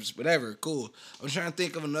 Boom. Whatever. Cool. I'm trying to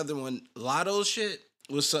think of another one. Lotto's shit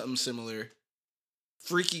was something similar.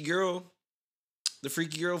 Freaky Girl. The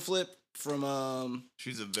Freaky Girl flip from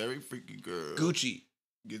She's a very freaky girl. Gucci.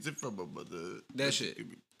 Gets it from her mother. That shit.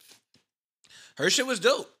 Her shit was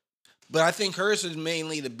dope. But I think hers is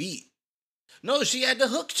mainly the beat. No, she had the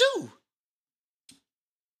hook too.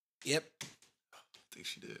 Yep. I think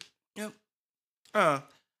she did. Yep.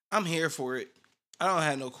 I'm here for it. I don't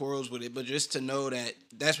have no quarrels with it, but just to know that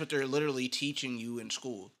that's what they're literally teaching you in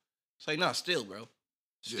school. It's like, no, still, bro.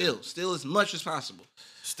 Still as much as possible.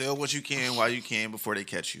 Still what you can while you can before they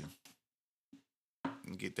catch you.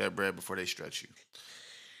 And get that bread before they stretch you.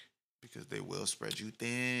 Because they will spread you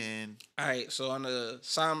thin. All right, so on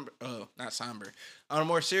not somber. On a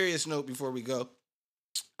more serious note before we go,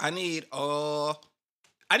 I need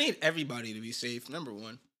everybody to be safe, number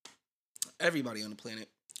one. Everybody on the planet,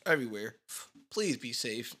 everywhere. Please be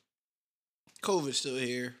safe. COVID's still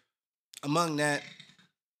here. Among that,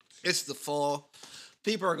 it's the fall.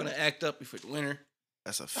 People are going to act up before the winter.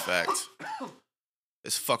 That's a fact.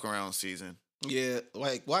 It's fuck around season. Yeah,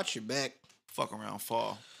 like, watch your back. Fuck around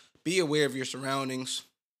fall. Be aware of your surroundings.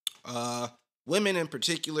 Women in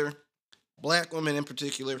particular, black women in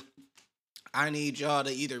particular, I need y'all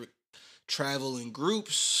to either travel in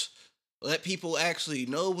groups, let people actually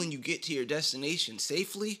know when you get to your destination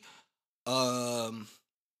safely. All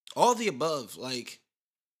the above. Like,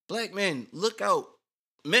 black men, look out.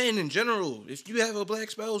 Men in general, if you have a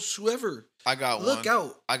black spouse, whoever, look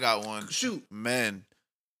out. I got one. Shoot. Men,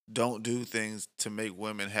 don't do things to make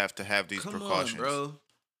women have to have these precautions. On,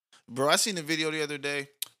 Bro, I seen a video the other day.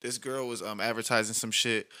 This girl was advertising some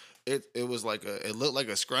shit. It was like it looked like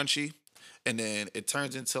a scrunchie, and then it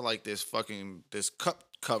turns into like this cup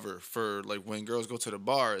cover for like when girls go to the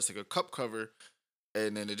bar. It's like a cup cover,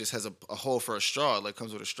 and then it just has a hole for a straw. It like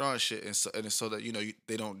comes with a straw and shit, and it's so that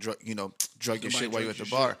they don't drug your shit while you're at the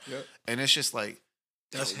bar. Yep. And it's just like,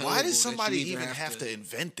 why did somebody even have to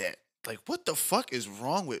invent that? Like, what the fuck is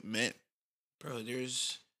wrong with men? Bro,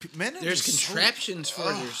 there's so, contraptions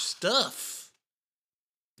for their stuff.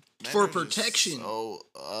 For protection.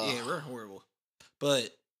 Yeah, we're horrible. But,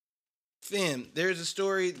 fam, there's a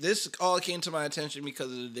story. This all came to my attention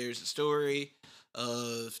because there's a story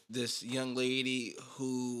of this young lady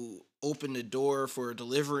who opened the door for a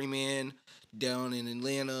delivery man down in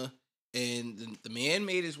Atlanta. And the man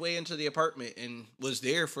made his way into the apartment and was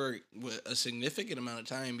there for a significant amount of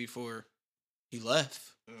time before he left.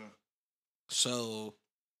 So,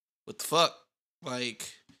 what the fuck?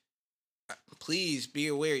 Like, please be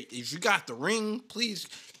aware. If you got the ring, please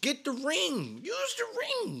get the ring. Use the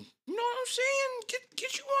ring. You know what I'm saying?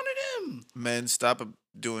 Get you one of them. Men, stop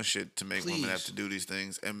doing shit to make women Please. have to do these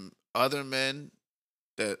things. And other men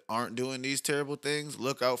that aren't doing these terrible things,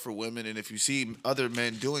 look out for women. And if you see other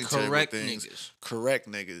men doing terrible things, correct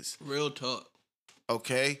niggas. Real talk.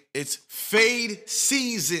 Okay? It's fade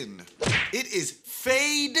season. It is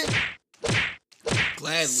fade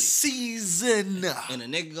Gladly. season. And a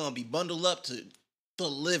nigga gonna be bundled up to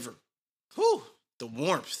deliver. Whew. The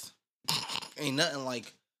warmth. Ain't nothing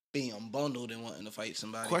like being unbundled and wanting to fight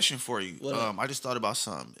somebody. Question for you. I just thought about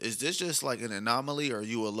something. Is this just like an anomaly, or are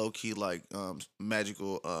you a low key like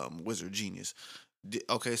magical wizard genius?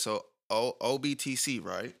 Okay, so OBTC,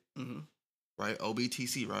 right? Mm-hmm. Right,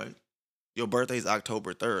 OBTC, right? Your birthday's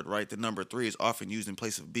October 3rd, right? The number 3 is often used in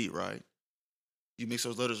place of beat, right? You mix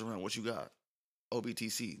those letters around. What you got?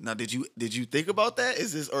 OBTC. Now, did you think about that?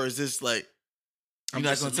 Is this like you're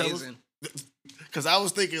not gonna tell us? Because I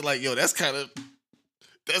was thinking like, yo, that's kind of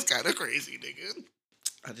crazy, nigga.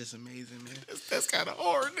 I just amazing, man. That's kind of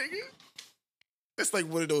hard, nigga. That's like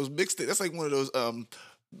one of those mixtapes. That's like one of those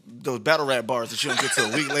battle rap bars that you don't get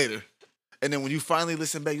till a week later. And then when you finally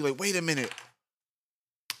listen back, you're like, wait a minute.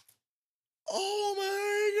 Oh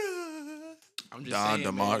my God. I'm just saying,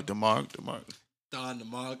 man. DeMarco. Don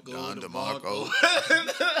DeMarco. Don DeMarco.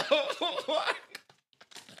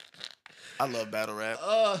 I love battle rap.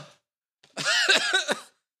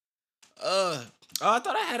 I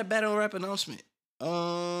thought I had a battle rap announcement.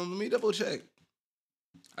 Let me double check.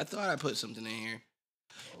 I thought I put something in here.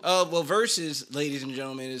 Well, Versus, ladies and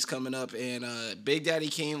gentlemen, is coming up, and Big Daddy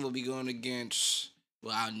Kane will be going against.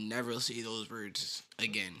 Well, I'll never see those words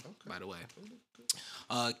again. Okay. By the way,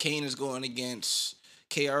 Kane is going against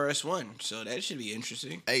KRS-One, so that should be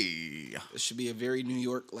interesting. Hey, it should be a very New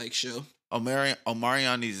York-like show.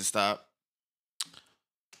 Omarion needs to stop.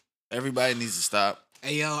 Everybody needs to stop.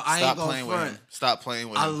 Hey yo, I ain't gonna front. Stop playing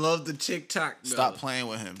with him. I love the TikTok. Though. Stop playing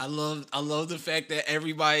with him. I love the fact that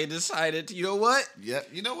everybody decided to, you know what? Yeah,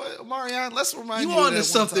 you know what, Omarion, let's remind you. You on to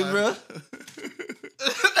something, bro.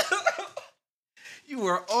 You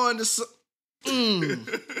were on to something.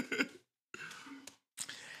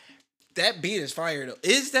 That beat is fire though.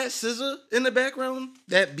 Is that SZA in the background?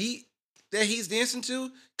 That beat that he's dancing to?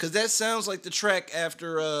 Cause that sounds like the track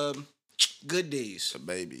after Good Days.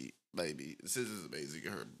 Baby. SZA's amazing.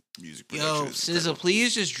 Her music production. Yo, is SZA, incredible.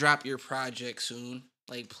 please just drop your project soon.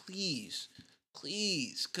 Like, please,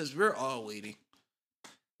 cause we're all waiting.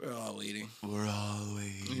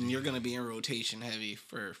 And you're gonna be in rotation heavy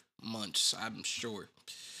for months, I'm sure.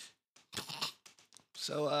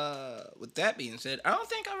 So, with that being said, I don't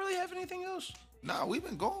think I really have anything else. Nah, we've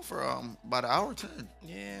been going for about an hour 10.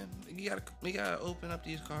 Yeah, we gotta open up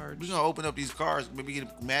these cards. We're gonna open up these cards, maybe get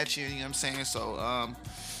a match in, you know what I'm saying? So,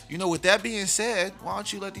 with that being said, why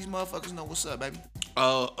don't you let these motherfuckers know what's up, baby?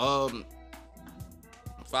 Follow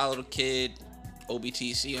the kid,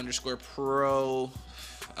 OBTC_pro,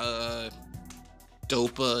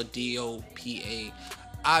 Dopa, DOPA.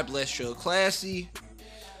 I bless your classy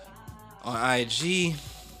on IG.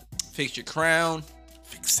 Fix your crown.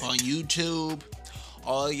 On YouTube.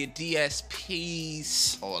 All your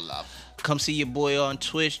DSPs. All up. Come see your boy on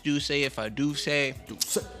Twitch. Do say if I do say.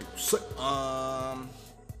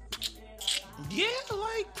 Yeah,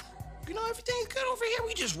 like, everything's good over here.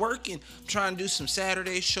 We just working. I'm trying to do some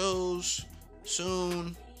Saturday shows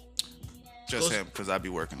soon. Just him, because I be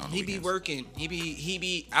working on the weekends. He be working. He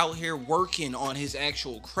be out here working on his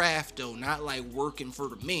actual craft, though. Not like working for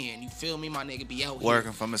the man. You feel me? My nigga be out here.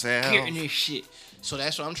 Working from his house. Getting this shit. So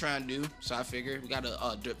that's what I'm trying to do. So I figured we got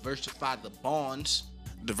to diversify the bonds.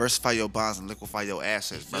 Diversify your bonds and liquefy your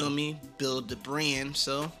assets, bro. Feel me? Build the brand.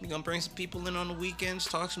 So we gonna bring some people in on the weekends,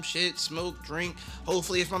 talk some shit, smoke, drink.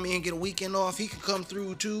 Hopefully, if my man get a weekend off, he can come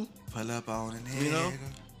through too. Pull up on it, you know.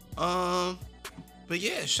 But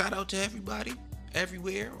yeah, shout out to everybody,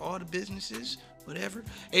 everywhere, all the businesses, whatever.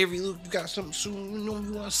 Avery, Luke, you got something soon you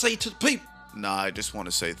want to say to the people? Nah, I just want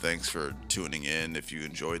to say thanks for tuning in. If you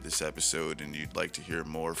enjoyed this episode and you'd like to hear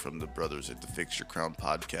more from the brothers at the Fix Your Crown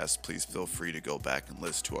podcast, please feel free to go back and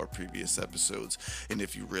listen to our previous episodes. And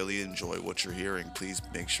if you really enjoy what you're hearing, please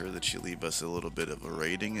make sure that you leave us a little bit of a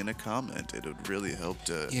rating and a comment. It would really help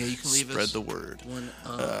to spread the word.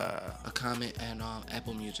 A comment and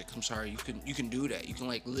Apple Music. I'm sorry, you can do that. You can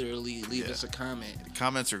like literally leave us a comment.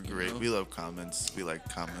 Comments are great. We love comments. We like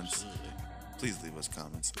comments. Absolutely. Please leave us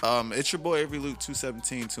comments. It's your boy Avery Luke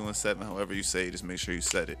 217, 217, however you say it. Just make sure you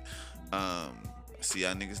said it. See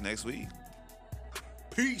y'all niggas next week.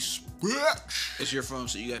 Peace, bitch. It's your phone,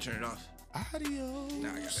 so you gotta turn it off. Adios. Nah,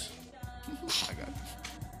 I got it. I got it.